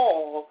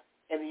overall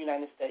in the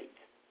United States.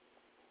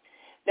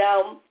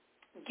 Now,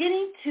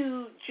 getting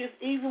to just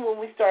even when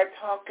we start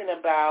talking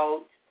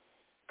about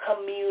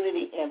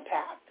community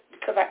impact,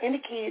 because I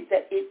indicated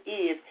that it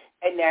is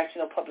a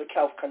national public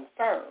health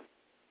concern.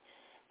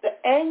 The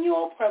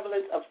annual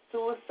prevalence of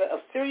suicide,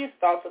 of serious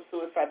thoughts of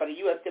suicide by the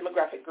U.S.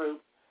 demographic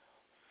group,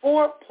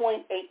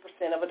 4.8%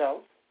 of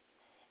adults,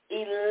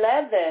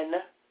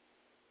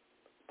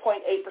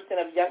 11.8%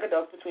 of young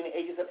adults between the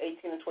ages of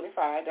 18 and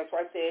 25. That's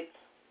why I said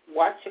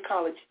watch your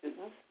college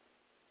students.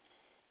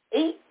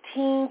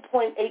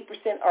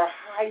 18.8% are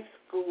high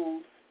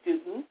school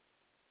students.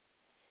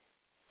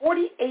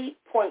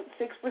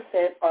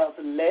 48.6% of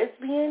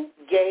lesbian,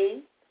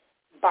 gay,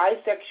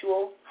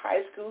 bisexual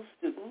high school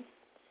students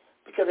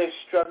because they're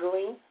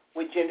struggling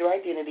with gender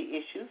identity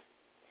issues.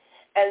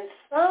 And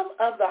some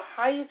of the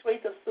highest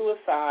rates of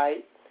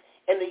suicide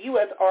in the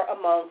U.S. are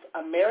amongst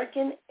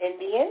American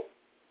Indian,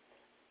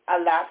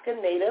 Alaska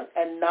Native,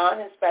 and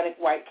non-Hispanic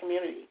white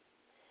community.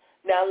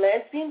 Now,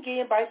 lesbian, gay,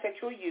 and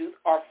bisexual youth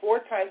are 4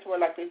 times more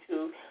likely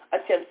to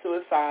attempt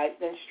suicide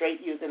than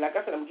straight youth. And like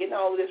I said, I'm getting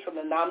all of this from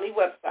the NAMI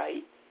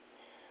website.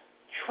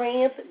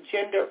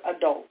 Transgender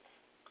adults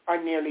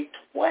are nearly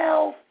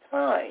 12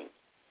 times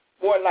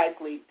more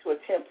likely to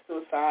attempt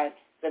suicide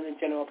than the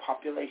general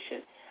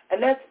population.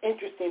 And that's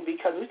interesting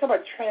because when we talk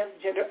about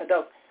transgender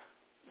adults,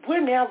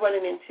 we're now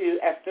running into,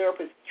 as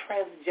therapists,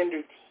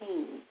 transgender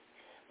teens.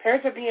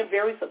 Parents are being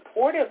very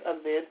supportive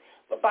of this,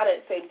 but by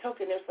that same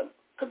token,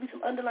 could be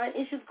some underlying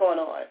issues going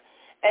on.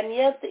 And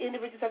yes, the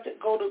individuals have to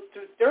go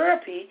through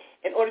therapy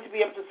in order to be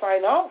able to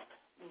sign off.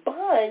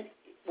 But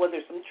whether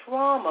there's some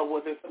trauma,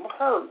 whether there's some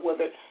hurt,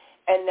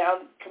 and now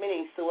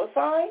committing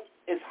suicide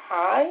is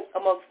high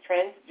amongst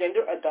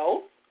transgender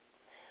adults.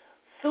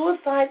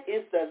 Suicide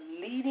is the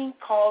leading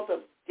cause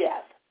of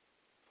death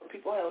for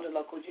people held in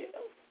local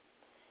jails.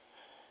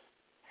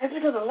 That's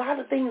because a lot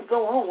of things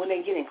go on when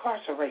they get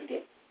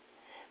incarcerated.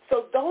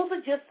 So those are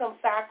just some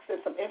facts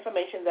and some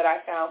information that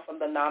I found from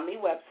the NAMI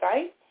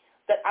website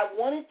that I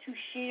wanted to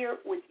share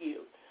with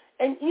you.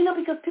 And,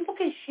 because people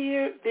can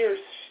share their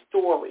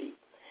story.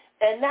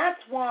 And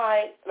that's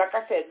why, like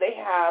I said, they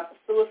have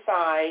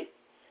Suicide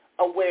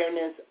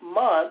Awareness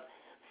Month.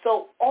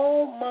 So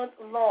all month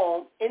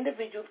long,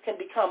 individuals can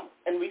become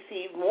and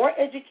receive more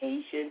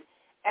education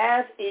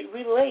as it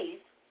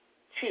relates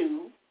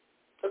to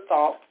the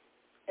thoughts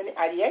and the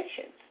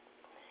ideations,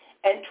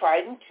 and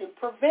trying to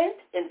prevent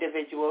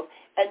individuals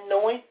and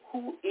knowing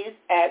who is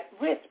at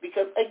risk,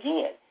 because,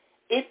 again,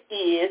 it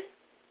is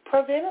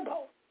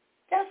preventable,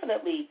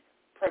 definitely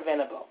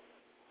preventable.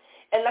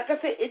 And like I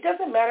said, it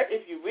doesn't matter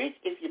if you're rich,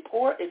 if you're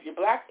poor, if you're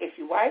black, if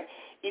you're white,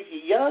 if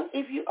you're young,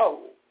 if you're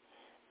old.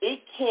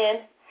 It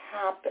can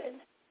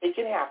happen. It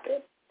can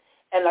happen.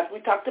 And like we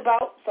talked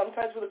about,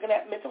 sometimes we're looking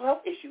at mental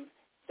health issues.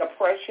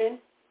 Depression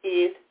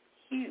is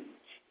huge.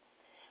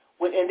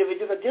 When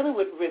individuals are dealing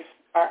with risk,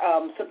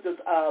 symptoms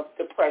of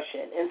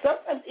depression and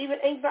sometimes even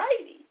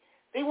anxiety,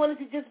 they want it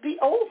to just be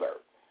over.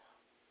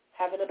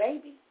 Having a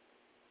baby.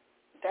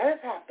 That has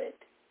happened.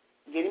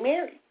 Getting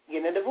married.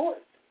 Getting a divorce.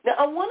 Now,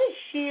 I want to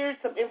share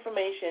some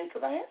information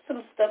because I had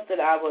some stuff that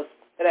I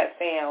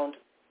found,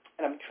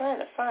 and I'm trying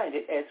to find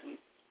it as we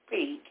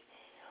speak,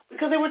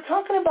 because they were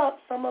talking about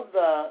some of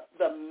the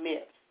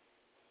myths.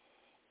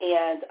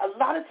 And a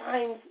lot of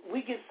times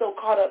we get so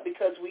caught up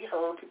because we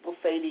heard people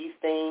say these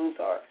things,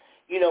 or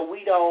we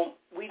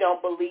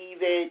don't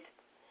believe it.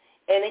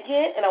 And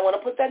again, and I want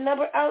to put that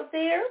number out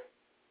there.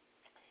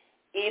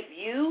 If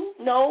you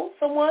know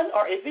someone,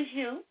 or if it's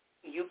you,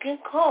 you can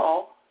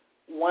call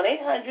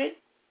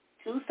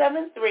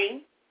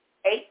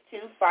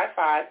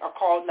 1-800-273-8255 or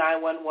call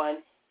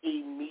 911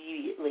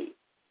 immediately.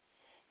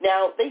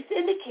 Now, they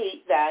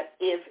indicate that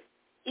if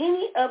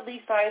any of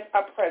these signs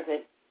are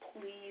present,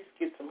 please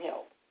get some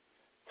help.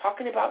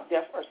 Talking about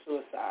death or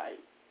suicide.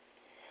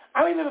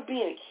 I remember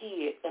being a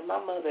kid, and my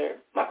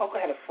uncle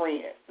had a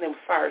friend named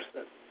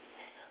Firestone.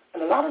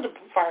 And a lot of the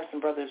Firestone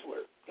brothers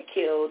were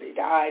killed, they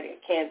died, they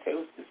had cancer. It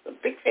was just a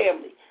big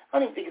family. I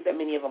don't even think there's that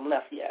many of them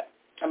left yet.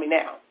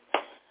 Now.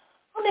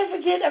 I'll never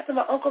forget, after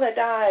my uncle had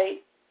died,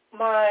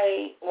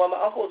 my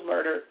uncle was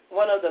murdered,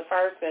 one of the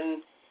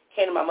Firestone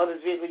came to my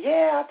mother's vehicle.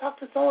 Yeah, I talked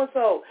to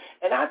so-and-so.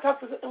 And I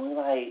talked to, and we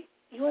were like,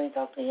 you ain't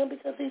talked to him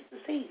because he's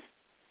deceased.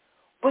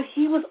 But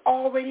he was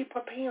already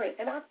preparing,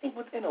 and I think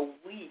within a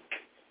week,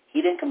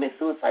 he didn't commit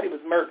suicide, he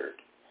was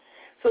murdered.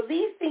 So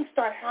these things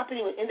start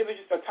happening when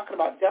individuals start talking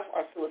about death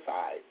or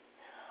suicide.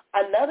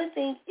 Another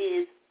thing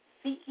is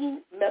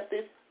seeking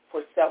methods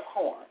for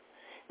self-harm.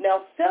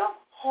 Now,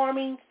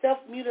 self-harming,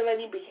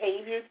 self-mutilating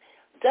behaviors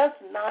does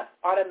not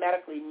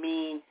automatically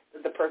mean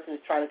that the person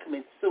is trying to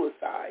commit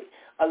suicide.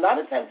 A lot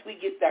of times we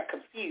get that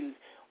confused,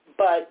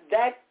 but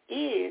that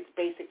is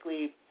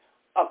basically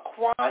a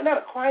crime, not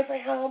a crime for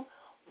him,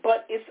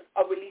 but it's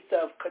a release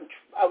of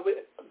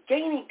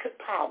gaining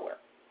power.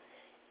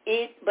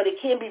 But it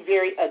can be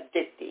very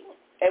addicting.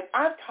 And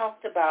I've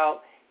talked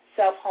about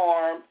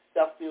self-harm,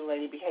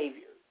 self-mutilating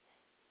behavior.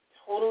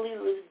 Totally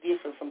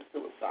different from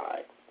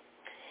suicide.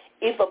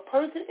 If a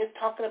person is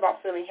talking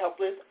about feeling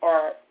helpless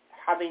or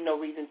having no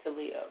reason to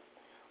live,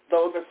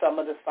 those are some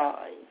of the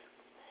signs.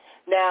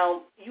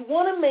 Now, you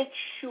want to make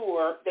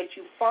sure that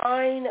you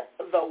find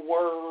the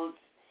words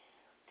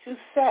to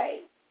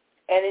say.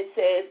 And it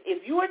says,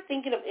 if you are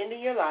thinking of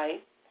ending your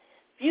life,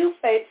 few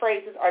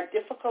phrases are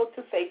difficult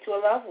to say to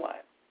a loved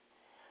one.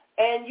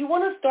 And you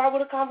want to start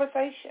with a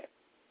conversation.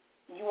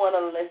 You want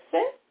to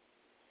listen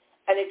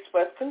and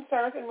express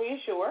concerns and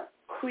reassure.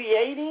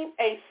 Creating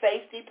a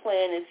safety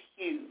plan is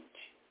huge.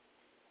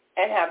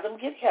 And have them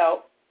get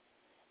help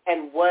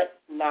and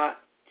what not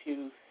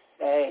to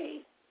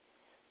say.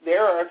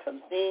 There are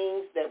some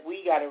things that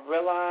we got to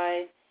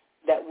realize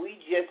that we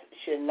just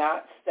should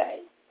not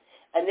say.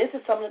 And this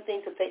is some of the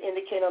things that they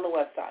indicate on the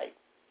website.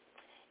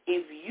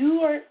 If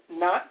you are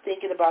not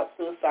thinking about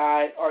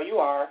suicide, or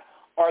you're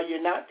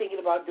not thinking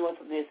about doing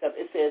something yourself,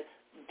 it says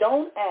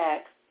don't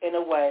ask in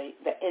a way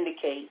that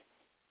indicates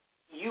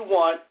you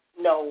want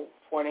no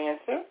for an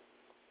answer.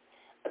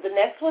 The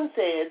next one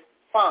says,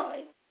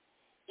 fine.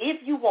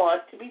 If you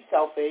want to be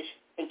selfish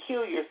and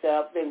kill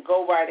yourself, then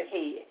go right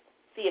ahead.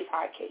 See if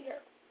I care.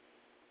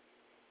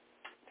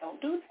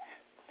 Don't do that.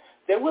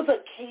 There was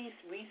a case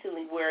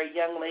recently where a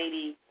young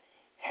lady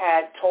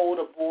had told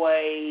a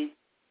boy,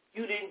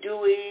 you didn't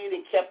do it,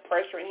 and kept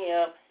pressuring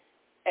him,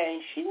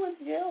 and she went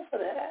to jail for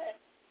that,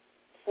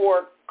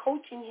 for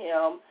coaching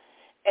him.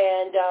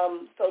 And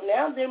so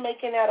now they're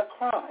making that a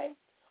crime.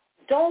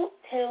 Don't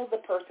tell the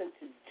person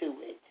to do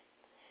it.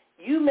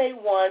 You may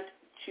want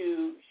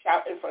to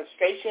shout in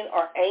frustration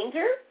or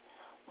anger,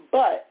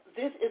 but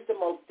this is the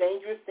most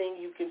dangerous thing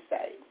you can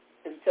say,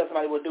 is to tell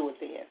somebody we'll do it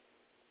then.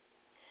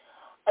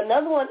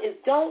 Another one is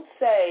don't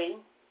say,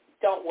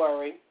 don't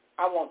worry,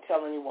 I won't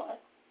tell anyone.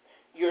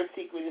 Your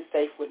secret is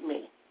safe with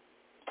me.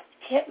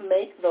 Can't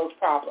make those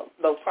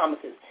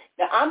promises.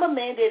 Now, I'm a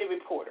mandated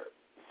reporter.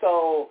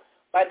 So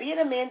by being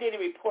a mandated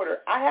reporter,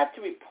 I have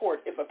to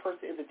report if a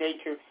person is a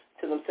danger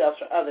to themselves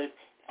or others.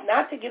 It's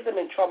not to get them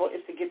in trouble,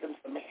 it's to get them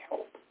some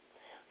help.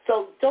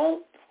 So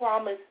don't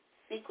promise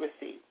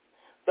secrecy.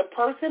 The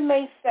person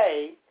may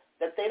say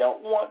that they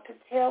don't want to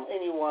tell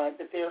anyone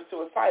that they're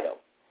suicidal.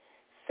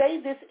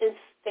 Say this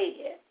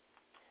instead.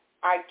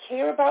 I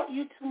care about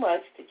you too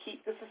much to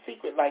keep this a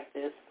secret like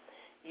this.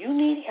 You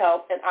need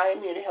help, and I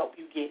am here to help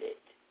you get it.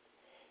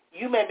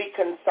 You may be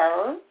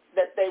concerned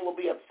that they will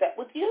be upset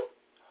with you,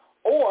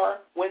 or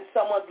when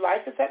someone's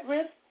life is at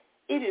risk,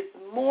 it is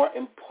more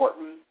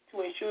important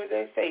to ensure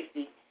their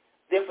safety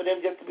than for them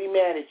just to be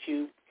mad at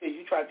you because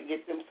you tried to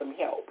get them some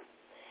help.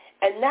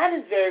 And that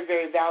is very,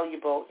 very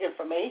valuable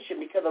information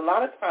because a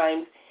lot of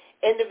times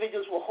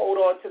individuals will hold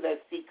on to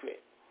that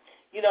secret.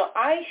 You know,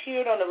 I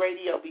shared on the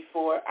radio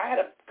before, I had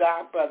a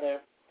godbrother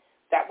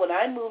that when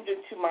I moved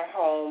into my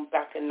home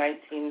back in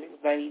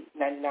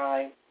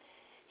 1999,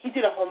 he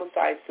did a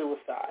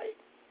homicide-suicide.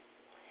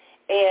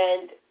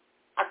 And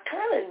I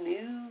kind of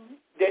knew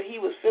that he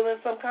was feeling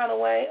some kind of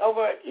way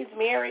over his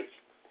marriage.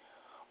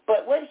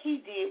 But what he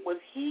did was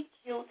he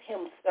killed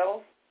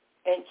himself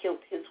and killed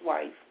his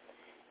wife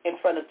in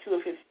front of two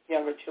of his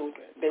younger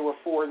children. They were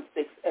 4 and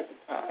 6 at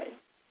the time.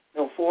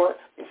 No, 4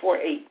 and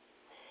 8.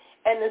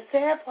 And the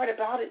sad part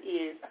about it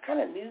is I kind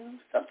of knew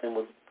something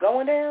was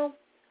going down,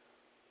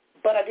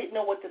 but I didn't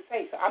know what to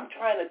say. So I'm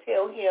trying to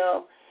tell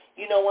him,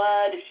 you know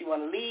what, if she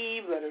want to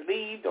leave, let her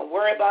leave. Don't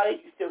worry about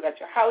it. You still got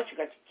your house. You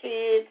got your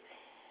kids.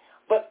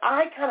 But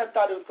I kind of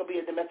thought it was going to be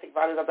a domestic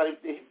violence. I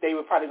thought they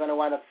were probably going to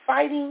wind up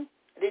fighting.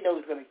 I didn't know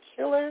he was going to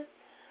kill her.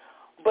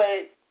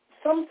 But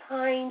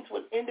sometimes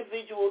when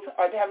individuals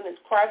are having this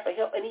cry for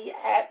help, and he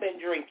had been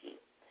drinking,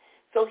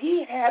 so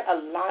he had a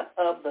lot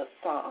of the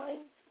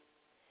signs.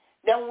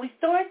 Now, when we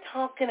start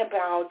talking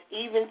about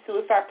even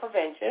suicide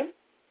prevention,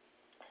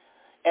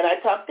 and I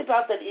talked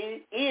about that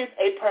it is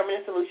a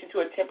permanent solution to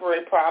a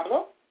temporary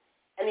problem,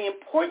 and the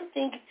important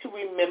thing to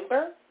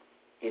remember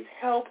is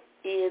help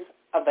is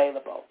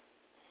available.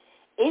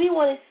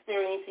 Anyone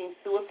experiencing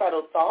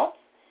suicidal thoughts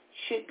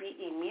should be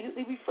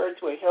immediately referred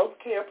to a health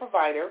care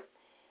provider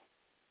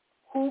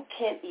who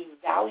can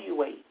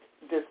evaluate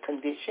this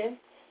condition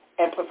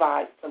and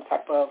provide some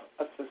type of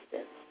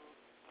assistance.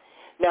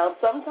 Now,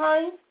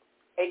 sometimes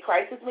a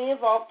crisis may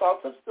involve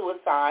thoughts of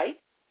suicide,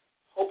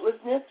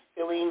 hopelessness,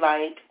 feeling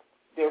like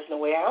there's no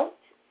way out,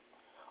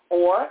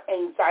 or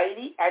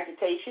anxiety,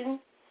 agitation,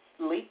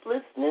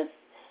 sleeplessness,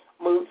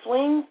 mood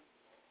swings,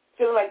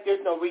 feeling like there's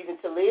no reason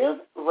to live,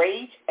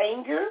 rage,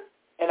 anger,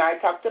 and I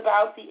talked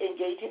about the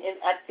engaging in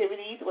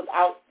activities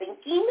without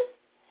thinking,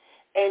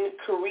 and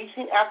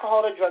increasing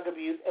alcohol or drug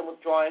abuse and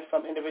withdrawing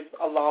from individuals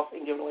or loss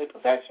and giving away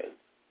possessions.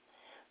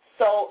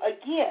 So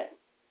again,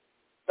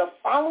 the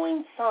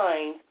following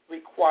signs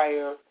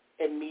require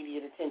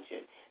immediate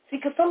attention. See,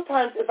 because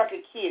sometimes it's like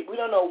a kid. We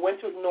don't know when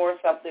to ignore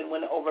something,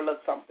 when to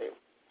overlook something.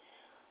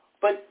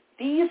 But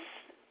these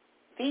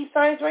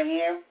signs right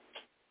here,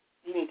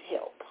 you need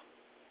help.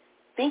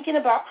 Thinking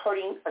about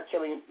hurting or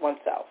killing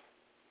oneself.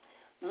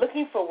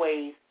 Looking for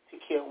ways to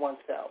kill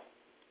oneself.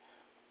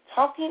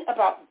 Talking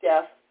about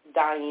death,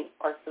 dying,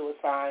 or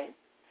suicide.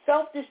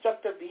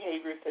 Self-destructive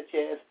behaviors such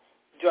as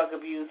drug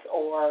abuse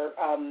or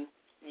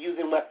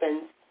using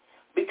weapons,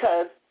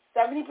 because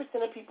 70%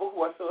 of people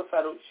who are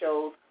suicidal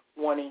shows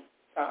warning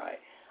signs.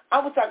 I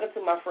was talking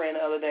to my friend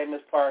the other day,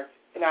 Ms. Parks,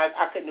 and I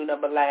couldn't do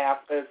nothing but laugh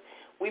because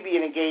we be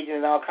engaging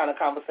in all kind of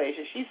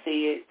conversations. She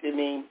said to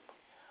me,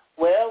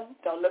 well,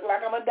 don't look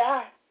like I'm going to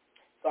die,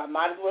 so I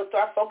might as well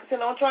start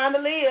focusing on trying to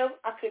live.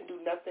 I couldn't do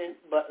nothing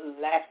but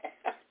laugh.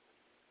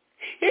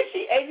 Here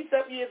she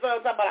 80-something years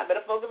old talking about I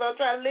better focus on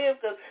trying to live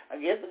because I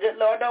guess the good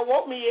Lord don't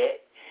want me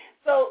yet.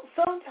 So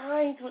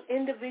sometimes with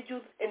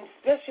individuals, and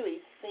especially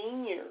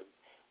seniors,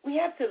 we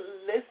have to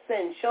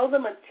listen, show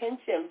them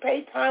attention,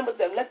 pay time with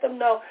them, let them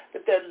know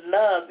that they're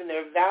loved and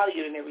they're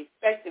valued and they're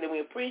respected and we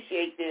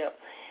appreciate them.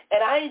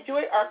 And I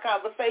enjoyed our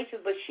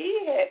conversations, but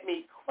she had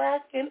me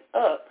cracking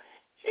up.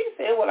 She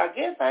said, well, I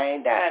guess I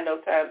ain't dying no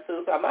time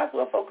soon, so I might as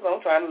well focus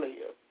on trying to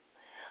live.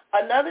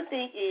 Another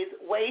thing is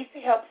ways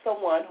to help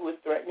someone who is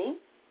threatening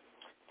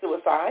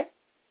suicide.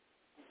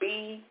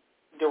 Be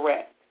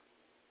direct.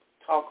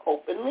 Talk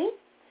openly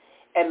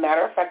and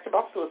matter of fact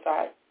about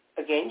suicide.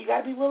 Again, you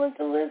got to be willing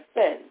to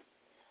listen.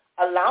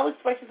 Allow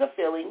expressions of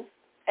feelings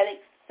and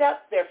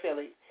accept their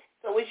feelings.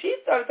 So when she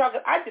started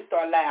talking, I just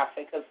started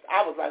laughing because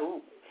I was like,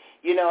 ooh.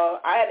 You know,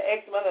 I had an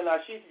ex-mother-in-law.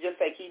 She used to just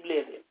say, keep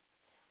living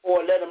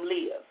or let them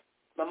live.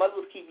 My mother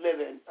was keep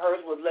living.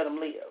 Hers was let them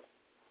live.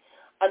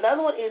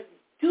 Another one is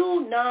be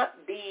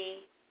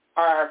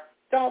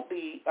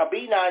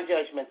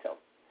non-judgmental.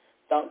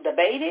 Don't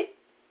debate it,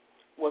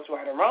 what's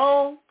right or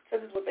wrong,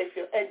 because it's what they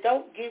feel. And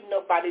don't give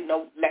nobody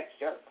no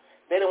lecture.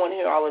 They don't want to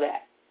hear all of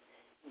that.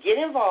 Get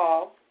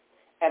involved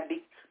and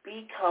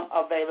become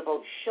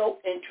available. Show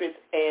interest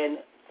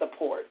and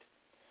support.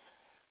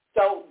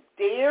 So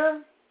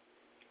dare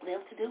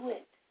them to do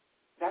it.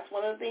 That's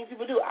one of the things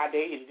people do. I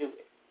dare you to do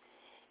it.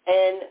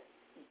 And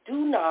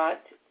do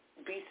not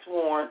be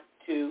sworn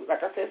to,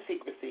 like I said,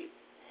 secrecy.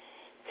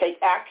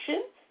 Take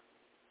action.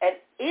 And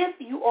if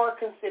you are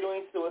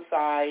considering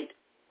suicide,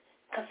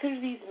 consider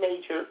these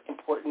major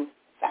important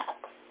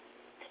facts.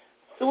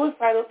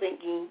 Suicidal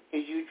thinking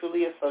is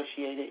usually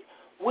associated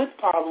with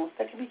problems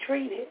that can be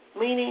treated,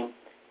 meaning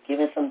give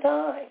it some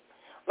time.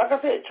 Like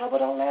I said, trouble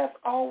don't last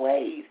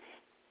always.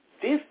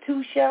 This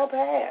too shall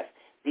pass.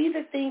 These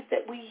are things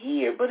that we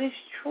hear, but it's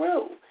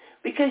true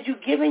because you're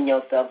giving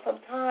yourself some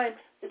time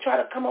to try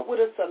to come up with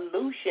a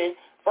solution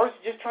versus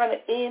just trying to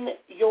end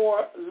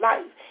your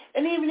life.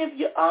 And even if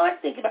you are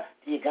thinking about,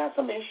 do you got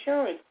some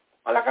insurance?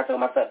 Or like I told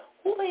myself,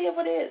 who paying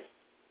for this?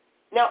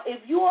 Now,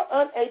 if you are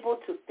unable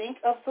to think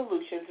of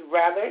solutions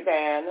rather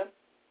than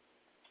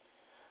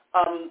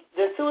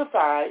the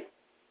suicide,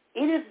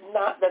 it is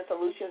not that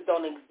solutions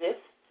don't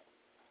exist,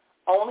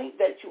 only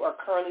that you are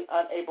currently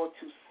unable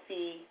to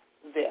see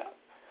them.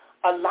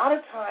 A lot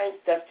of times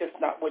that's just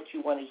not what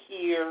you want to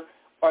hear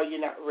or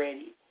you're not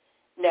ready.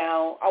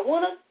 Now, I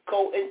want to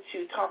go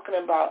into talking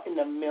about in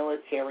the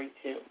military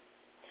too.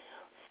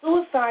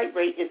 Suicide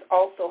rate is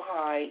also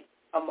high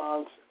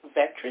amongst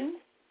veterans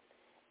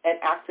and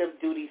active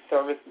duty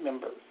service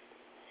members.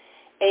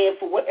 And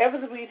for whatever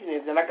the reason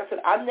is, and like I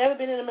said, I've never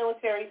been in the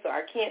military, so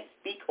I can't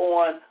speak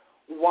on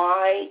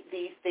why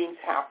these things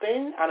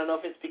happen. I don't know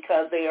if it's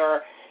because they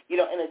are, in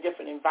a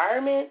different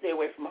environment, they're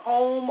away from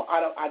home.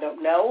 I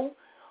don't know.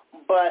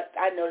 But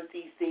I know that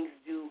these things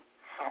do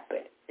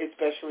happen,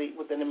 especially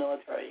within the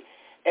military.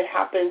 It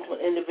happens when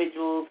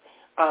individuals,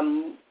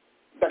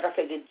 like I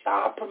said, get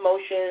job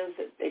promotions,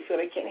 they feel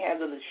they can't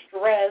handle the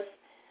stress,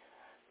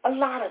 a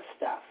lot of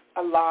stuff.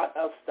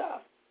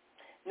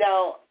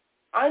 Now,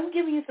 I'm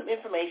giving you some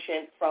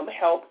information from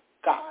Help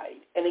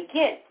Guide. And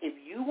again, if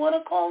you want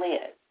to call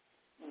in,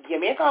 give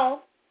me a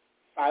call,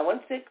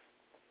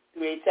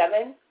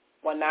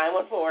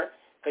 516-387-1914,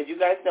 because you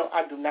guys know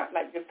I do not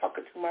like just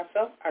talking to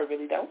myself. I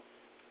really don't.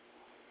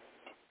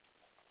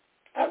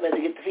 I'd rather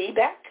get the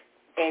feedback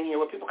and hear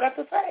what people got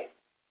to say.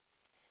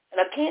 And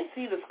I can't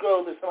see the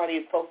scrolls if somebody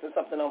is posting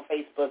something on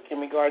Facebook in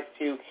regards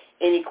to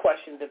any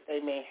questions that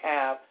they may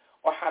have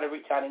or how to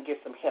reach out and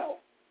get some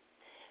help.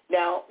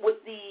 Now,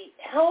 with the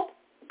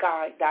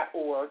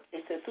helpguide.org,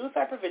 it says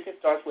suicide prevention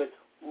starts with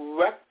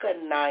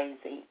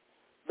recognizing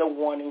the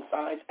warning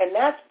signs. And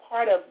that's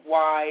part of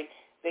why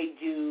they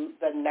do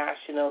the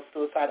National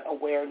Suicide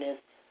Awareness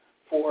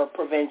for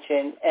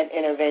Prevention and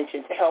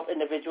Intervention to help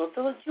individuals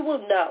so that you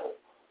will know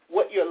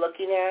what you're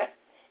looking at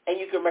and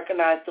you can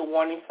recognize the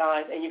warning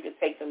signs and you can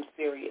take them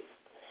serious.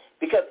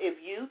 Because if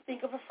you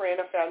think of a friend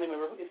or family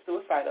member who is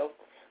suicidal,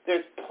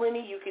 there's plenty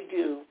you can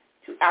do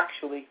to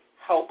actually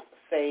help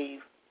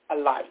save a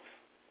life.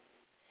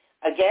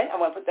 Again, I'm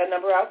going to put that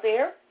number out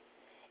there.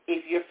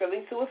 If you're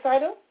feeling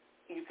suicidal,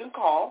 you can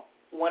call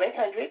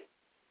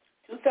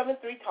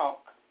 1-800-273-TALK.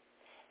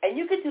 And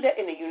you can do that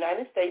in the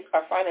United States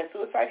or find a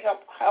suicide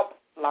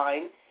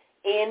helpline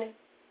in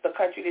the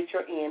country that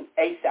you're in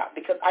ASAP,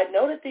 because I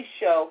know that this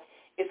show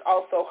is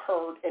also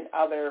heard in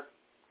other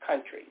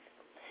countries.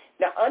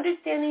 Now,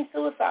 understanding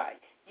suicide,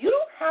 you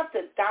don't have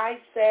to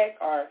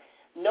dissect or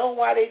know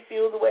why they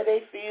feel the way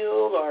they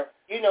feel or,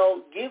 they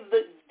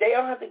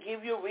don't have to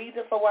give you a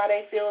reason for why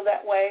they feel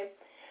that way.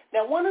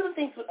 Now, one of the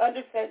things with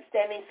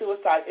understanding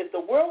suicide is the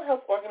World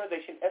Health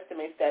Organization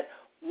estimates that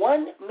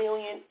 1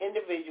 million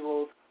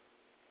individuals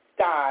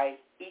die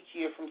each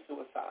year from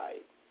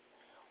suicide.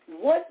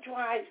 What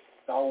drives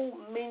so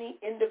many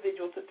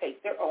individuals to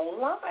take their own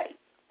lives?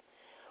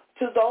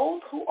 To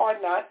those who are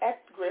not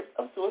at grips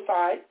of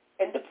suicide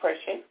and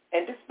depression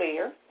and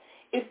despair,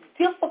 it's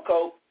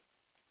difficult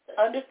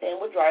to understand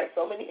what drives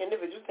so many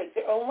individuals to take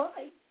their own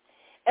lives.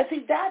 And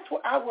see, that's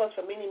where I was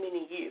for many,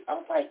 many years. I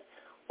was like,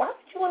 why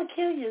would you want to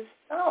kill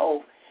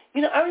yourself?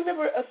 I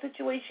remember a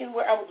situation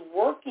where I was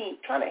working,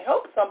 trying to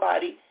help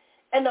somebody,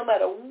 and no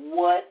matter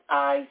what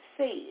I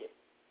said,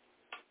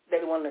 they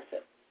didn't want to listen.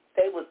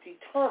 They was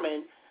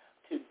determined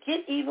to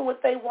get even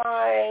with their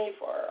wife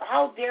or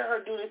how dare her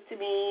do this to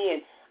me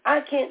and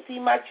I can't see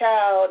my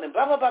child and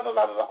blah, blah, blah, blah,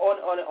 blah, blah,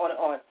 on and on and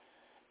on.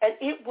 And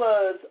it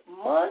was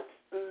months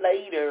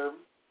later,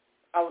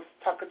 I was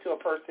talking to a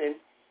person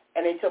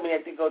and they told me I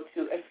had to go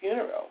to a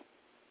funeral.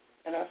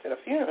 And I said, a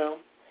funeral?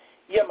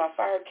 Yeah, my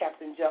fire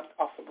captain jumped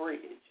off a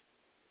bridge.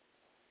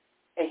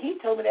 And he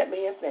told me that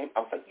man's name.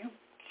 I was like, you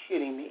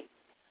kidding me?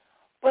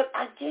 But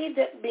I gave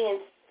that man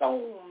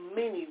so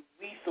many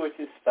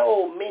resources,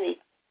 so many.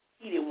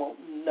 He didn't want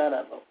none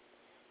of them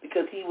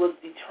because he was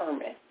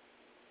determined.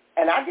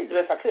 And I did the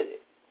best I could.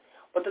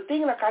 But the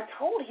thing, like I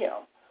told him,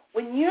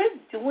 when you're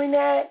doing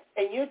that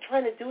and you're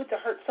trying to do it to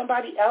hurt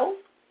somebody else,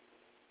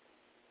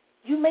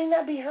 you may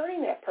not be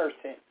hurting that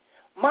person.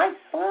 My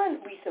son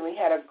recently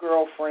had a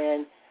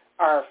girlfriend,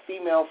 our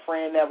female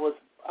friend, that was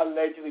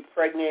allegedly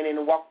pregnant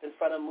and walked in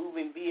front of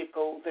moving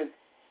vehicles. And,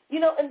 you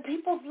know, and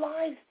people's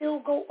lives still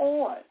go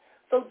on.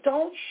 So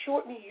don't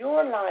shorten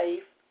your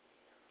life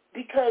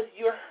because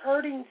you're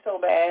hurting so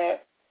bad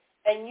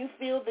and you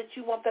feel that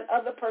you want that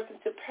other person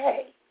to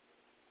pay.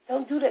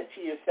 Don't do that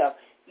to yourself.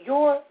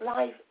 Your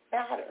life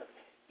matters.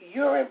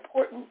 You're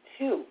important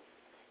too.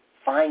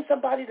 Find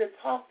somebody to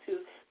talk to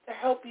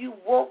help you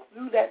work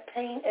through that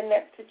pain and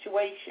that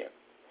situation.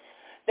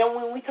 Now,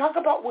 when we talk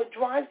about what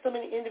drives so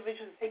many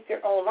individuals to take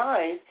their own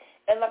lives,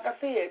 and like I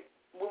said,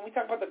 when we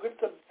talk about the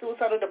grips of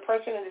suicidal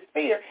depression and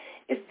despair,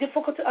 it's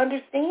difficult to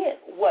understand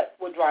what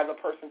would drive a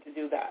person to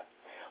do that.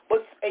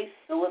 But a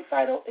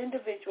suicidal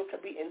individual can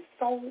be in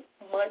so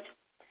much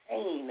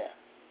pain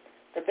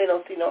that they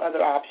don't see no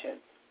other option.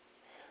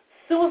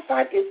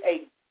 Suicide is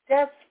a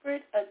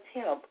desperate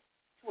attempt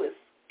to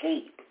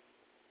escape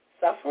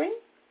suffering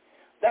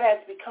that has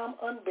become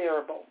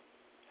unbearable,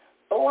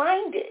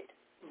 blinded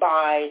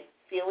by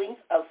feelings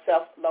of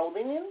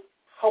self-loathing,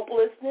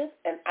 hopelessness,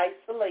 and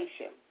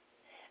isolation.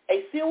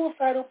 A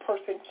suicidal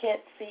person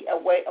can't see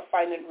a way of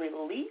finding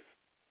relief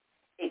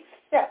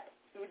except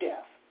through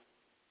death.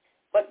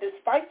 But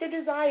despite their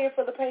desire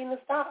for the pain to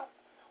stop,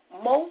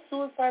 most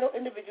suicidal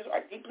individuals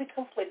are deeply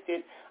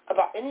conflicted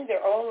about ending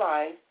their own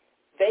lives.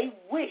 They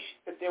wish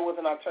that there was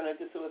an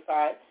alternative to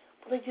suicide,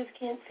 but they just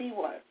can't see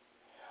one.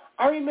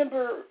 I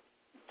remember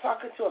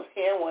talking to a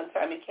man one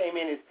time. He came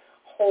in, his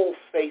whole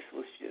face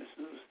was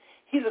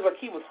he looked like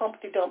he was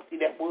Humpty Dumpty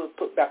that was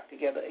put back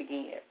together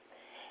again.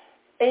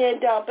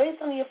 And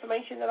based on the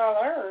information that I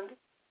learned,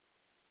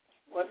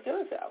 he wanted to kill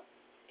himself.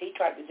 He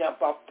tried to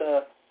jump off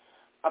a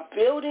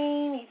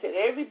building. He said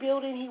every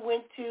building he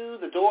went to,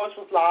 the doors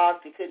was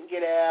locked. He couldn't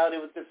get out. It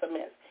was just a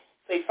mess.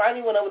 So he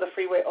finally went over the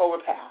freeway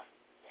overpass.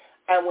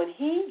 And when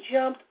he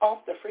jumped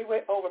off the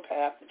freeway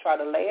overpass to try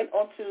to land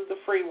onto the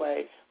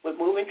freeway with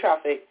moving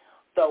traffic,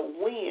 the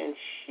wind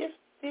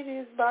shifted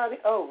his body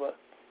over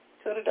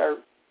to the dirt,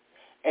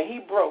 and he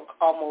broke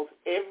almost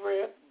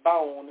every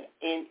bone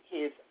in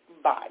his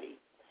body.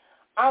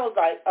 I was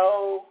like,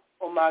 oh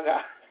my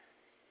God.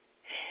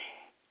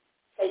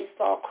 Face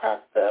all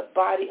cracked up,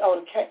 body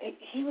on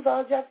he was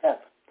all jacked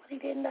up, but he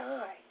didn't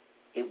die.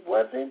 It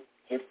wasn't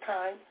his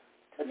time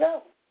to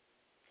go.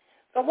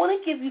 So I want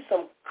to give you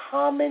some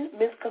common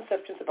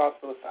misconceptions about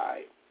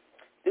suicide.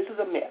 This is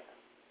a myth.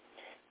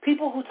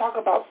 People who talk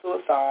about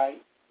suicide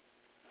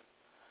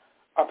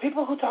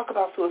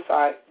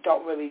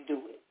don't really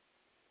do it.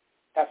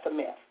 That's a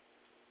myth.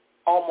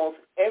 Almost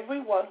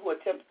everyone who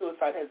attempts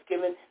suicide has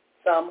given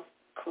some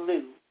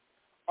clue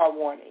or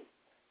warning.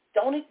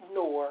 Don't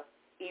ignore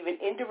even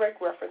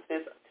indirect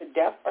references to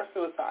death or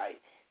suicide.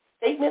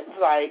 Statements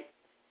like,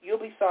 you'll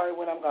be sorry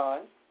when I'm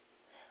gone,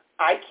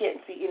 I can't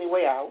see any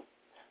way out,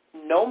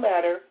 no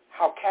matter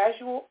how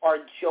casual or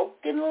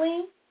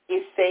jokingly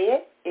it's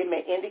said, it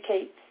may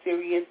indicate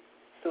serious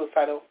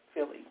suicidal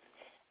feelings.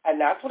 And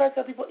that's what I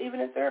tell people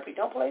even in therapy.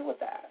 Don't play with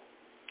that.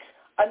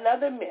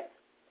 Another myth.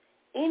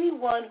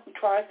 Anyone who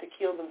tries to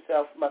kill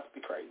themselves must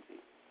be crazy.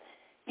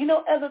 You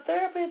know, as a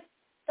therapist,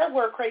 that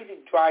word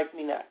crazy drives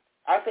me nuts.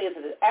 I say it's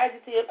an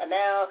adjective, a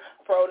noun,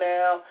 a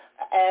pronoun,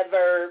 an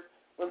adverb.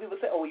 When people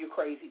say, oh, you're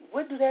crazy,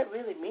 what does that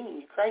really mean,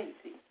 you're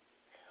crazy?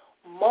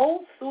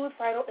 Most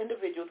suicidal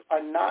individuals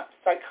are not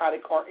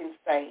psychotic or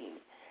insane.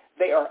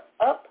 They are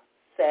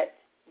upset,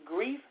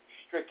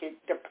 grief-stricken,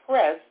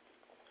 depressed,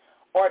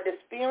 or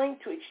despairing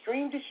to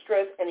extreme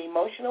distress and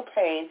emotional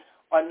pain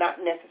are not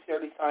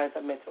necessarily signs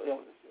of mental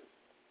illnesses.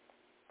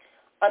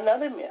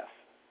 Another myth.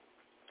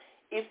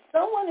 If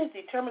someone is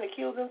determined to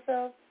kill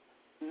themselves,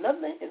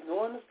 nothing is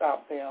going to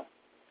stop them.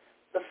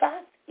 The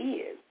fact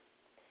is,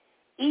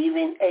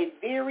 even a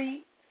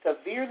very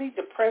severely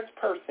depressed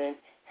person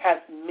has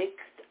mixed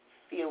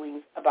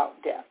feelings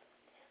about death,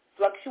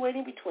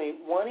 fluctuating between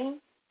wanting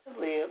to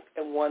live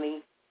and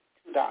wanting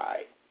to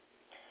die.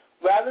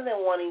 Rather than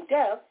wanting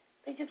death,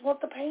 they just want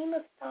the pain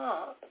to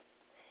stop.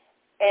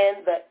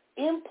 And the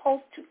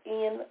impulse to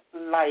end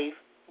life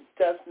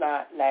does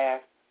not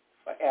last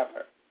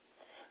forever.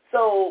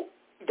 So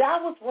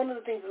that was one of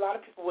the things a lot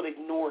of people would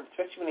ignore,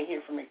 especially when they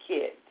hear from their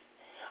kids.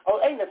 Oh,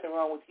 ain't nothing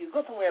wrong with you.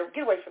 Go somewhere.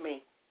 Get away from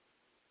me.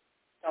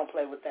 Don't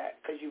play with that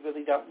because you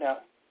really don't know.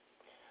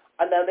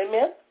 Another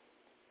myth,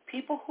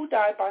 people who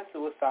die by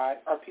suicide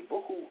are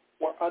people who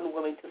were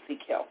unwilling to seek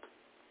help.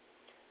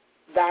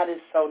 That is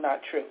so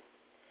not true.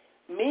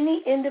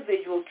 Many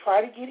individuals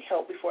try to get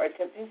help before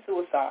attempting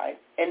suicide.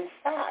 In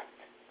fact,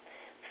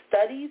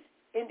 studies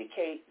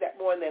indicate that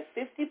more than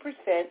 50%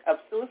 of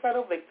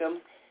suicidal victims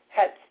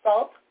had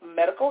sought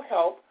medical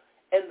help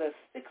in the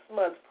 6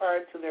 months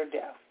prior to their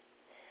death.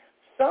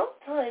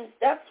 Sometimes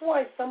that's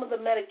why some of the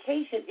medications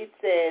it, it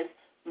says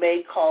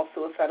may cause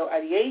suicidal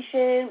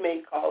ideation,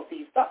 may cause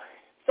these thoughts.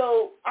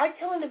 So I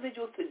tell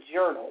individuals to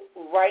journal,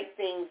 write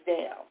things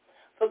down.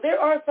 So there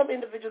are some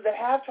individuals that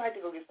have tried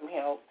to go get some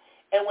help,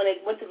 and when they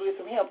went to go get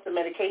some help, the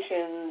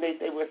medication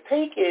they were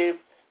taking,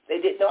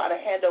 they didn't know how to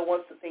handle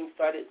once the things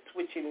started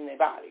switching in their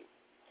body.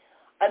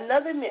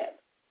 Another myth,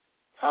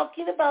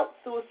 talking about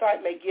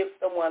suicide may give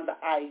someone the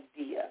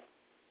idea.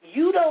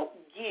 You don't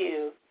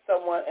give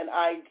someone an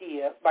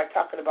idea by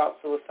talking about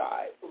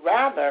suicide.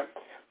 Rather,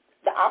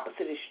 the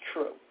opposite is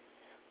true.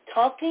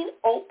 Talking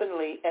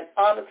openly and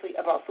honestly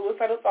about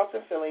suicidal thoughts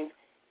and feelings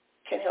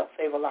can help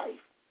save a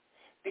life,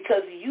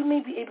 because you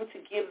may be able to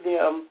give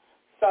them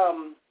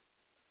some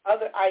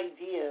other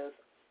ideas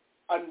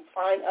and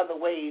find other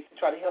ways to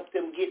try to help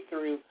them get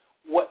through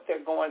what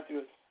they're going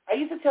through. I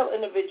used to tell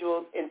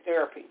individuals in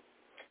therapy,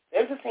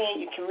 there's a saying,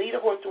 you can lead a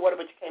horse to water,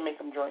 but you can't make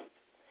them drink.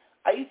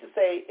 I used to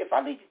say, if I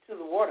lead you to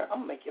the water,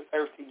 I'm going to make you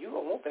thirsty. You're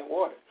going to want that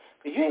water.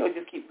 Because you ain't going to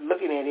just keep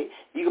looking at it.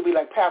 You're going to be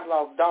like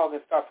Pavlov's dog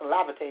and start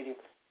salivating,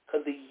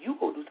 because you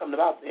go do something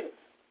about this.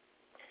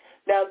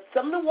 Now,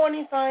 some of the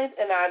warning signs,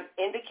 and I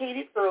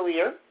indicated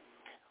earlier,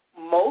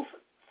 most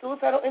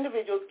suicidal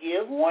individuals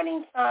give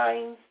warning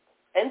signs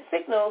and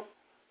signals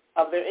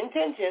of their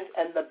intentions,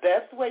 and the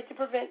best way to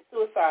prevent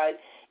suicide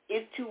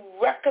is to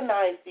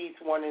recognize these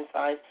warning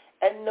signs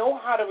and know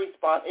how to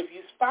respond if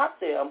you spot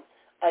them.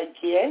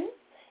 Again,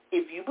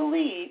 if you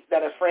believe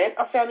that a friend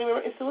or family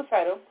member is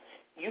suicidal,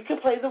 you can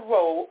play the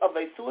role of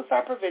a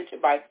suicide prevention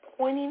by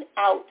pointing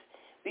out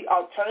the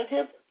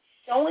alternatives,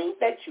 showing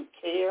that you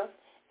care,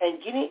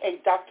 and getting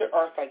a doctor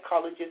or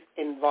psychologist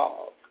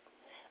involved.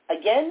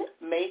 Again,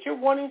 major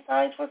warning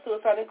signs for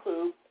suicide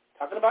include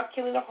talking about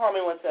killing or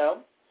harming oneself,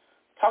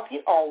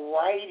 talking or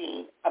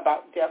writing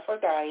about death or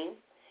dying,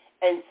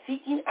 and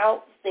seeking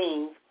out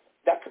things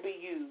that could be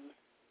used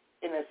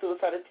in a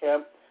suicide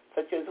attempt,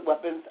 such as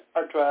weapons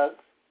or drugs.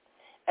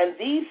 And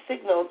these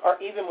signals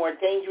are even more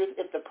dangerous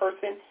if the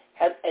person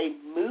has a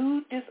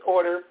mood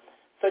disorder,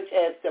 such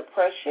as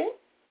depression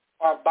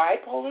or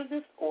bipolar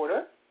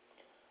disorder,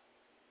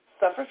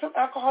 suffers from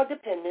alcohol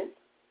dependence,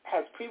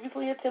 has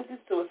previously attempted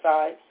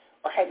suicide,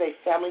 or has a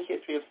family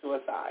history of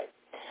suicide.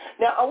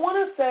 Now, I want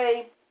to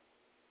say,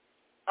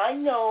 I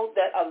know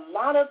that a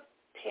lot of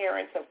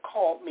parents have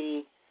called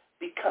me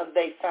because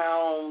they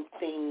found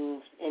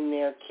things in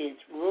their kids'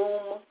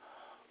 room,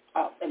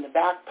 in the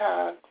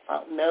backpack,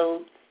 found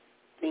notes,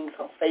 things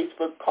on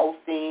Facebook,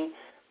 posting.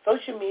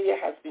 Social media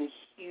has been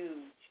huge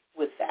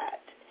with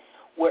that,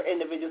 where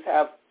individuals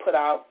have put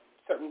out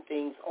certain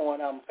things on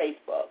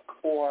Facebook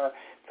or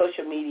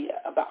social media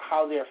about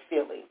how they're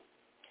feeling.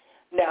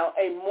 Now,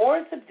 a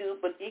more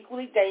subdued but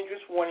equally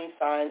dangerous warning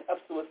sign of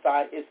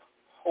suicide is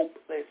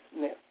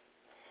hopelessness.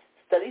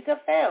 Studies have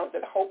found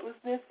that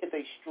hopelessness is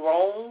a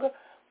strong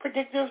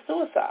predictor of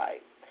suicide,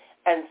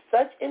 and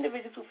such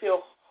individuals who feel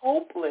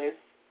hopeless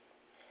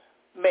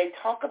may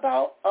talk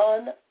about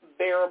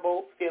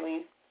unbearable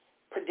feelings,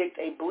 predict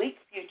a bleak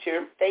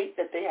future, state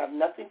that they have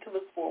nothing to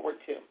look forward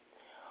to.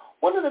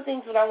 One of the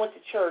things when I went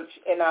to church,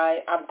 and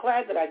I'm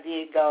glad that I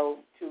did go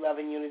to Love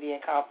and Unity in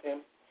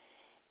Compton,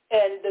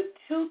 and the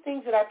two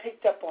things that I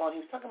picked up on, he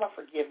was talking about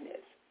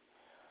forgiveness.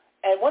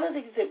 And one of the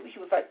things he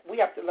was like,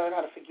 we have to learn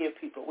how to forgive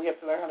people. We have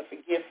to learn how to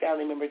forgive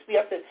family members. We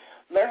have to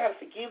learn how to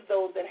forgive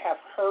those that have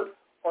hurt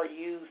or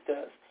used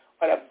us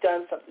or have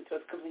done something to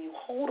us, because when you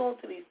hold on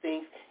to these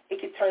things,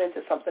 it can turn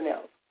into something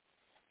else.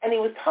 And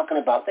he was talking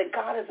about that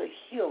God is a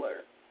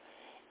healer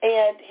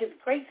and his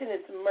grace and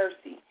his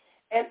mercy.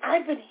 And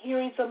I've been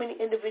hearing so many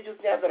individuals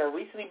now that are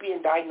recently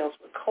being diagnosed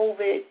with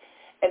COVID,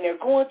 and they're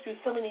going through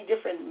so many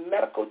different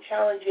medical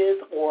challenges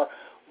or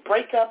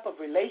breakup of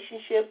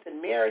relationships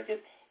and marriages,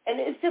 and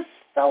it's just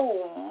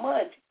so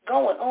much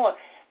going on.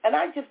 And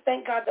I just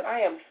thank God that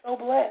I am so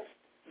blessed,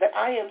 that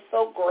I am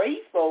so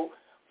grateful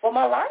for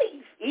my life,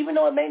 even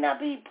though it may not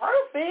be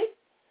perfect,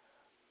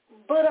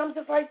 but I'm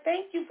just like,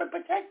 thank you for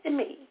protecting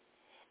me.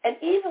 And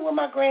even when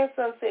my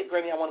grandson said,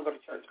 Granny, I want to go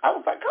to church, I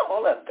was like, come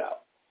on, let's go.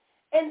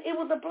 And it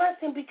was a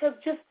blessing, because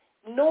just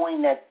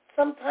knowing that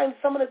sometimes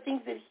some of the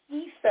things that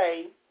he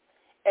say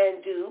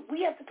and do,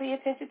 we have to pay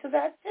attention to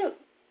that too.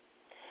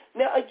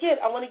 Now, again,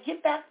 I want to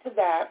get back to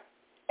that,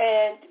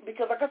 and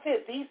because, like I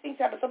said, these things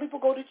happen. Some people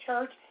go to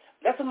church.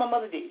 That's what my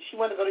mother did. She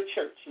wanted to go to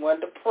church. She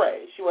wanted to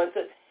pray. She wanted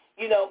to,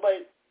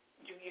 but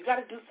you got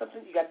to do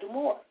something. You got to do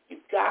more. You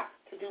got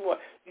to do more.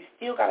 You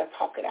still got to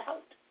talk it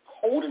out.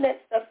 Holding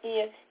that stuff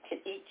in can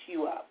eat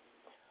you up.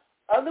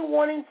 Other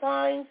warning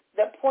signs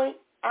that point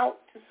out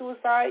to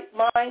suicide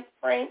mind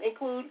frame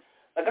include,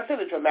 like I said,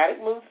 a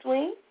dramatic mood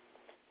swing,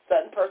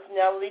 sudden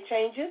personality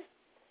changes,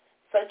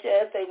 such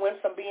as they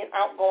went from being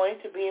outgoing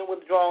to being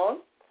withdrawn,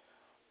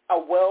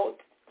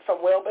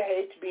 from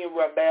well-behaved to being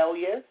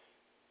rebellious.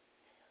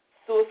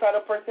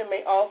 Suicidal person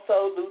may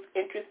also lose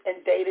interest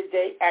in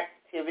day-to-day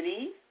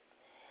activities.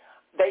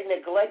 They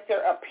neglect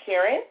their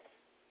appearance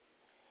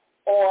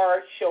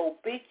or show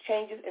big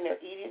changes in their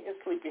eating and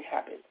sleeping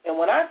habits. And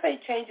when I say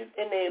changes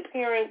in their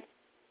appearance,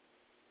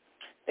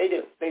 they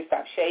do. They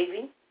stop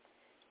shaving.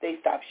 They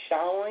stop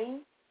showering.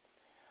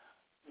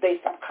 They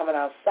stop coming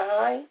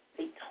outside.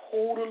 They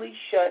totally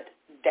shut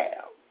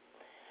down.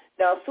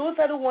 Now,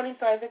 suicidal warning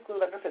signs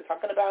include, like I said,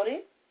 talking about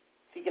it,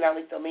 seeking out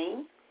lethal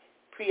means,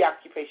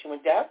 preoccupation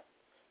with death,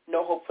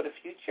 no hope for the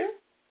future,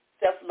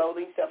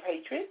 self-loathing,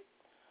 self-hatred,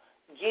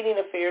 getting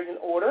affairs in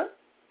order,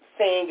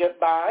 saying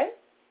goodbye,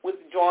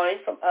 withdrawing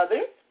from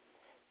others,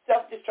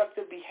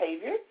 self-destructive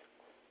behaviors,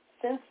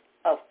 sense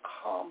of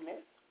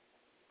calmness.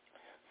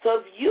 So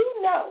if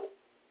you know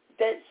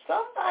that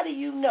somebody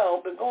you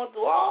know been going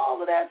through all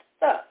of that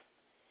stuff,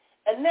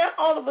 and now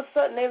all of a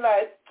sudden they're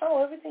like,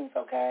 oh, everything's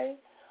okay.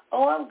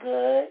 Oh, I'm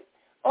good.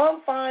 Oh,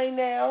 I'm fine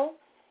now.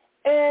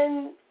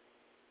 And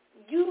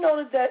you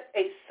notice that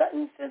a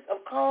sudden sense of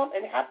calm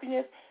and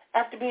happiness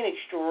after being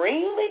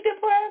extremely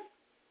depressed,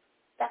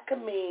 that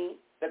could mean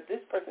that this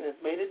person has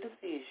made a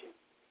decision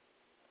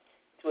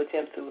to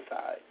attempt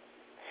suicide.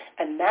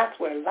 And that's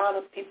where a lot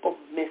of people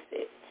miss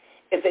it.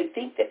 If they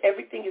think that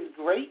everything is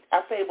great,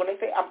 when they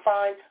say, I'm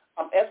fine,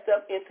 I'm effed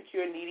up,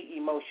 insecure, needy,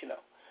 emotional.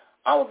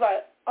 I was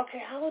like, okay,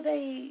 how are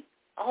they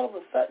all of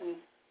a sudden,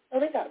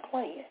 they got a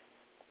plan.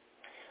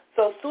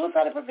 So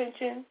suicide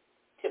prevention,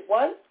 tip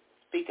 1,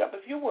 speak up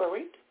if you're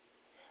worried.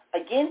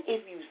 Again,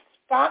 if you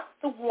spot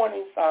the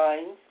warning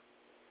signs,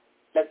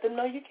 let them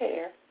know you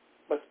care,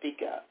 but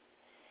speak up.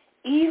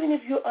 Even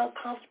if you're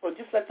uncomfortable,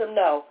 just let them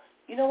know,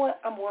 you know what,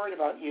 I'm worried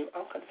about you.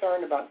 I'm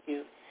concerned about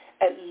you.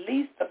 At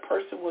least the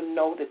person will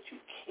know that you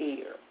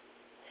care.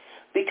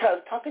 Because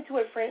talking to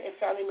a friend and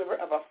family member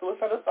about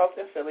suicidal thoughts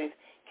and feelings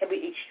can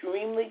be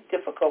extremely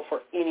difficult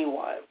for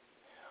anyone.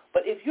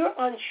 But if you're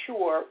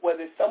unsure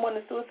whether someone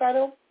is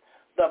suicidal,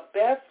 the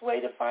best way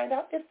to find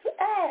out is to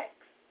ask.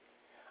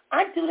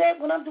 I do that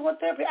when I'm doing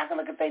therapy. I can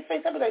look at their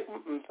face. I'll be like,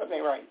 something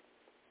ain't right.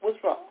 What's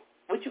wrong?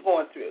 What you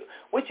going through?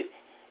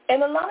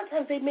 And a lot of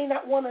times they may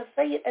not want to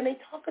say it, and they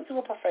talking to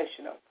a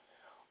professional.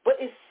 But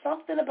it's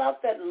something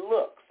about that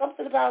look,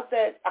 something about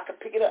that I can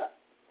pick it up,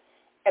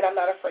 and I'm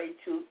not afraid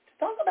to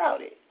talk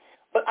about it.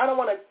 But I don't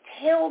want to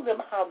tell them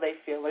how they're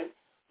feeling,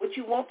 but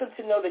you want them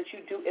to know that you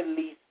do at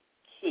least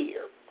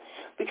care.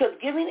 Because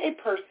giving a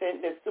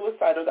person that's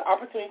suicidal the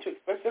opportunity to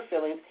express their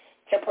feelings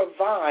can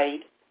provide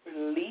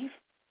relief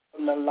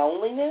from the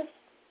loneliness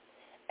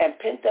and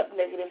pent-up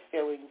negative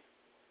feelings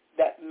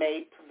that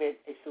may prevent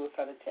a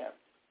suicide attempt.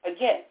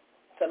 Again,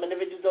 some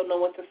individuals don't know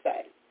what to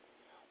say.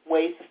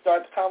 Ways to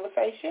start the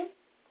conversation: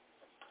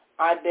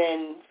 I've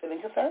been feeling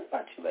concerned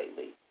about you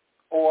lately.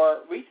 Or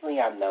recently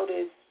I've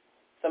noticed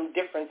some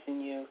difference in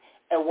you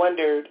and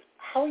wondered,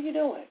 how are you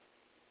doing?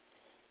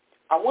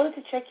 I wanted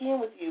to check in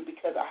with you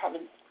because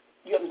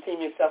you haven't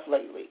seen yourself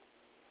lately.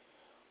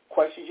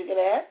 Questions you can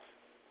ask: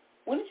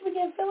 when did you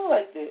begin feeling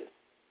like this?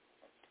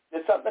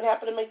 Did something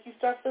happen to make you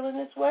start feeling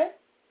this way?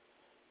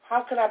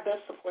 How can I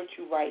best support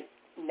you right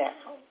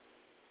now?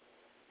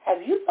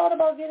 Have you thought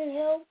about getting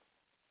help?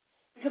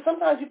 Because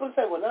sometimes people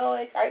say, well,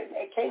 no,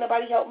 can't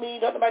nobody help me,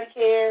 don't nobody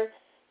care,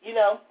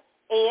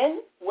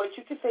 And what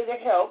you can say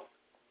that helps: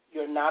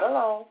 you're not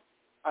alone,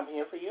 I'm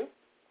here for you.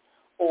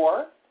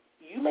 Or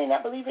you may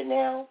not believe it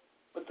now,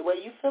 but the way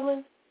you're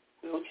feeling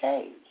will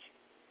change.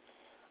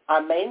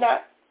 I may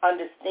not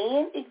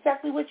understand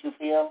exactly what you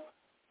feel,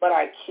 but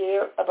I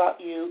care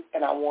about you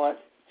and I want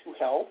to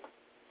help.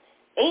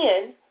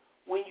 And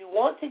when you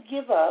want to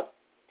give up,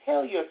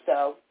 tell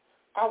yourself,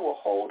 I will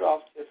hold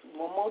off just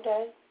one more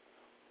day,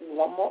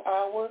 one more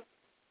hour,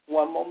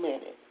 one more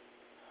minute,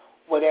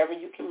 whatever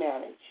you can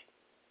manage.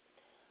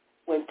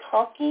 When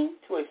talking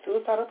to a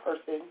suicidal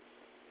person,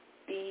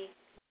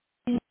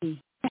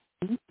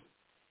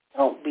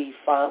 don't be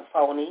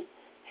phony.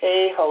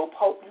 Hey,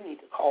 Hope, you need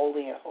to call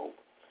in, Hope,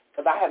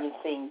 because I haven't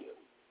seen you,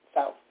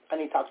 so I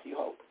need to talk to you,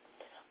 Hope.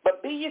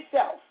 But be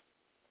yourself.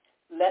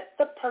 Let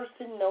the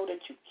person know that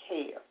you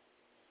care.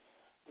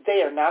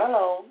 They are not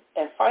alone,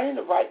 and finding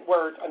the right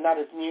words are not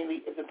as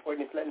nearly as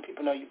important as letting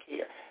people know you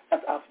care.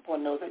 That's how people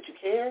know that you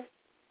care,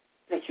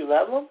 that you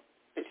love them,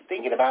 that you're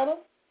thinking about them.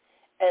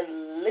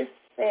 And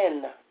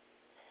listen.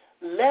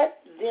 Let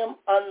them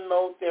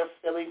unload their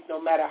feelings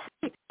no matter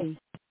how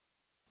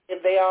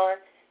if they are,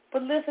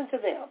 but listen to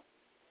them.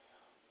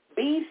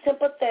 Be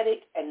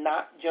sympathetic and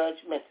not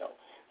judgmental.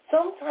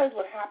 Sometimes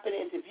what happens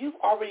is if you've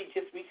already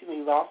just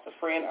recently lost a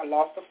friend or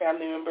lost a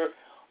family member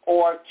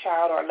or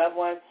child or a loved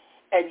one,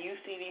 and you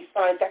see these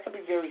signs, that can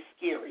be very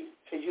scary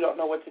because you don't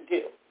know what to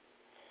do.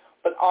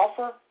 But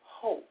offer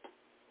hope.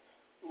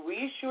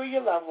 Reassure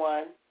your loved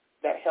one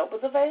that help is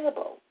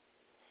available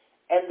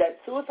and that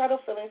suicidal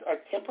feelings are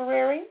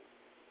temporary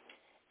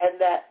and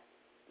that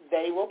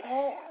they will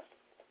pass.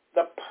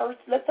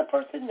 Let the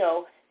person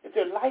know that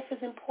their life is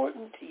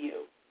important to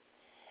you,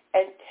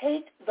 and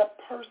take the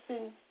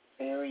person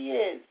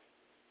serious.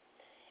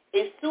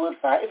 If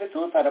a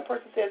suicidal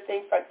person says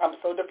things like, I'm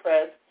so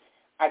depressed,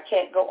 I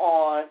can't go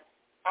on,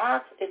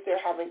 ask if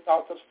they're having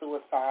thoughts of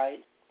suicide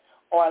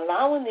or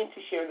allowing them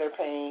to share their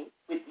pain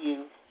with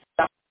you.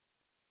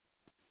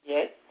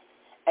 Yet,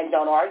 and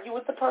don't argue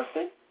with the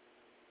person.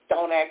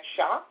 Don't act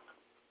shocked.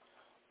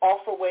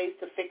 Offer ways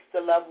to fix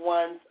the loved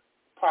one's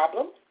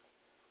problems.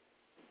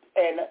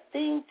 And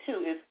thing,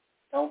 too, is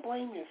don't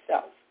blame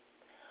yourself.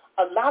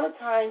 a lot of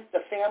times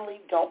the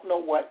family don't know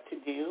what to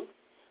do.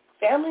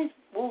 Families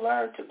will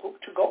learn to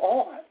go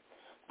on,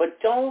 but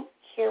don't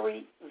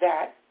carry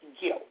that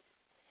guilt.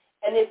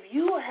 And if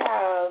you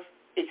have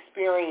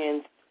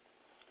experienced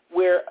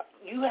where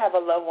you have a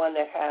loved one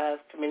that has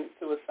committed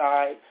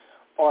suicide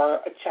or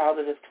a child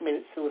that has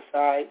committed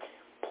suicide,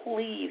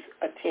 please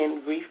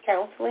attend grief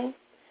counseling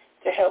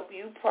to help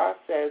you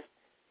process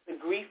the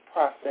grief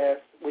process,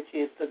 which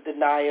is the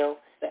denial,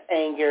 the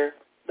anger,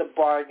 the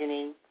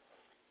bargaining,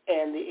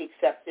 and the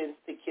acceptance,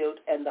 the guilt,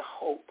 and the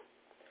hope.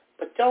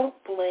 But don't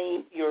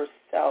blame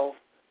yourself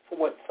for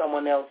what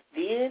someone else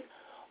did,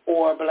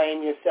 or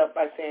blame yourself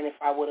by saying, if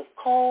I would have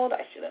called,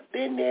 I should have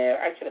been there,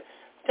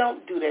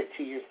 Don't do that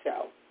to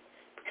yourself,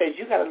 because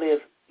you got to live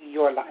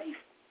your life.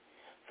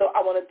 So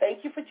I want to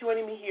thank you for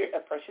joining me here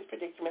at Precious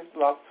Predicaments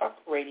Blog Talk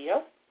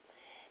Radio,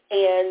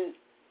 and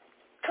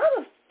kind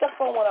of stuff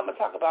on what I'm going to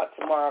talk about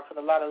tomorrow,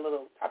 because a lot of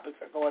little topics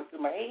are going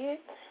through my head,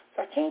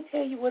 so I can't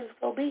tell you what it's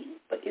going to be,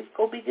 but it's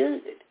going to be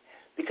good,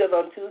 because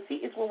on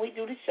Tuesday is when we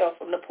do the show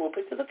From the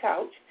Pulpit to the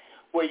Couch,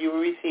 where you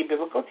will receive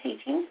biblical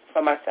teachings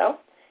from myself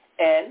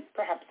and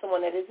perhaps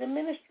someone that is in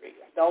ministry.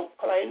 I don't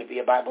claim to be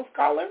a Bible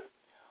scholar,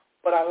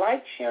 but I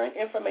like sharing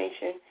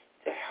information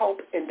to help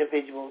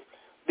individuals,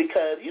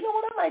 because you know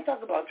what, I might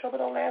talk about trouble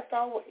don't last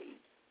always.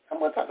 I'm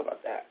going to talk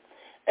about that.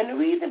 And the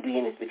reason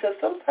being is because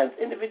sometimes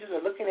individuals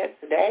are looking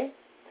at today,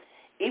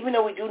 even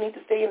though we do need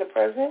to stay in the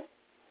present,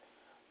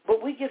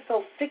 but we get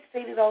so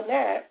fixated on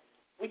that,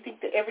 we think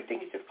that everything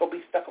is just going to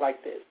be stuck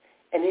like this,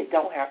 and it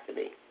don't have to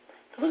be.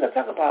 So we're going to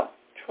talk about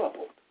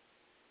trouble,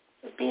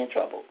 just being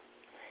troubled,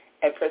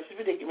 at Precious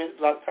Predicaments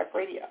Blog Talk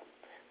Radio.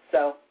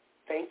 So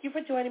thank you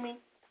for joining me.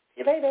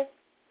 See you later.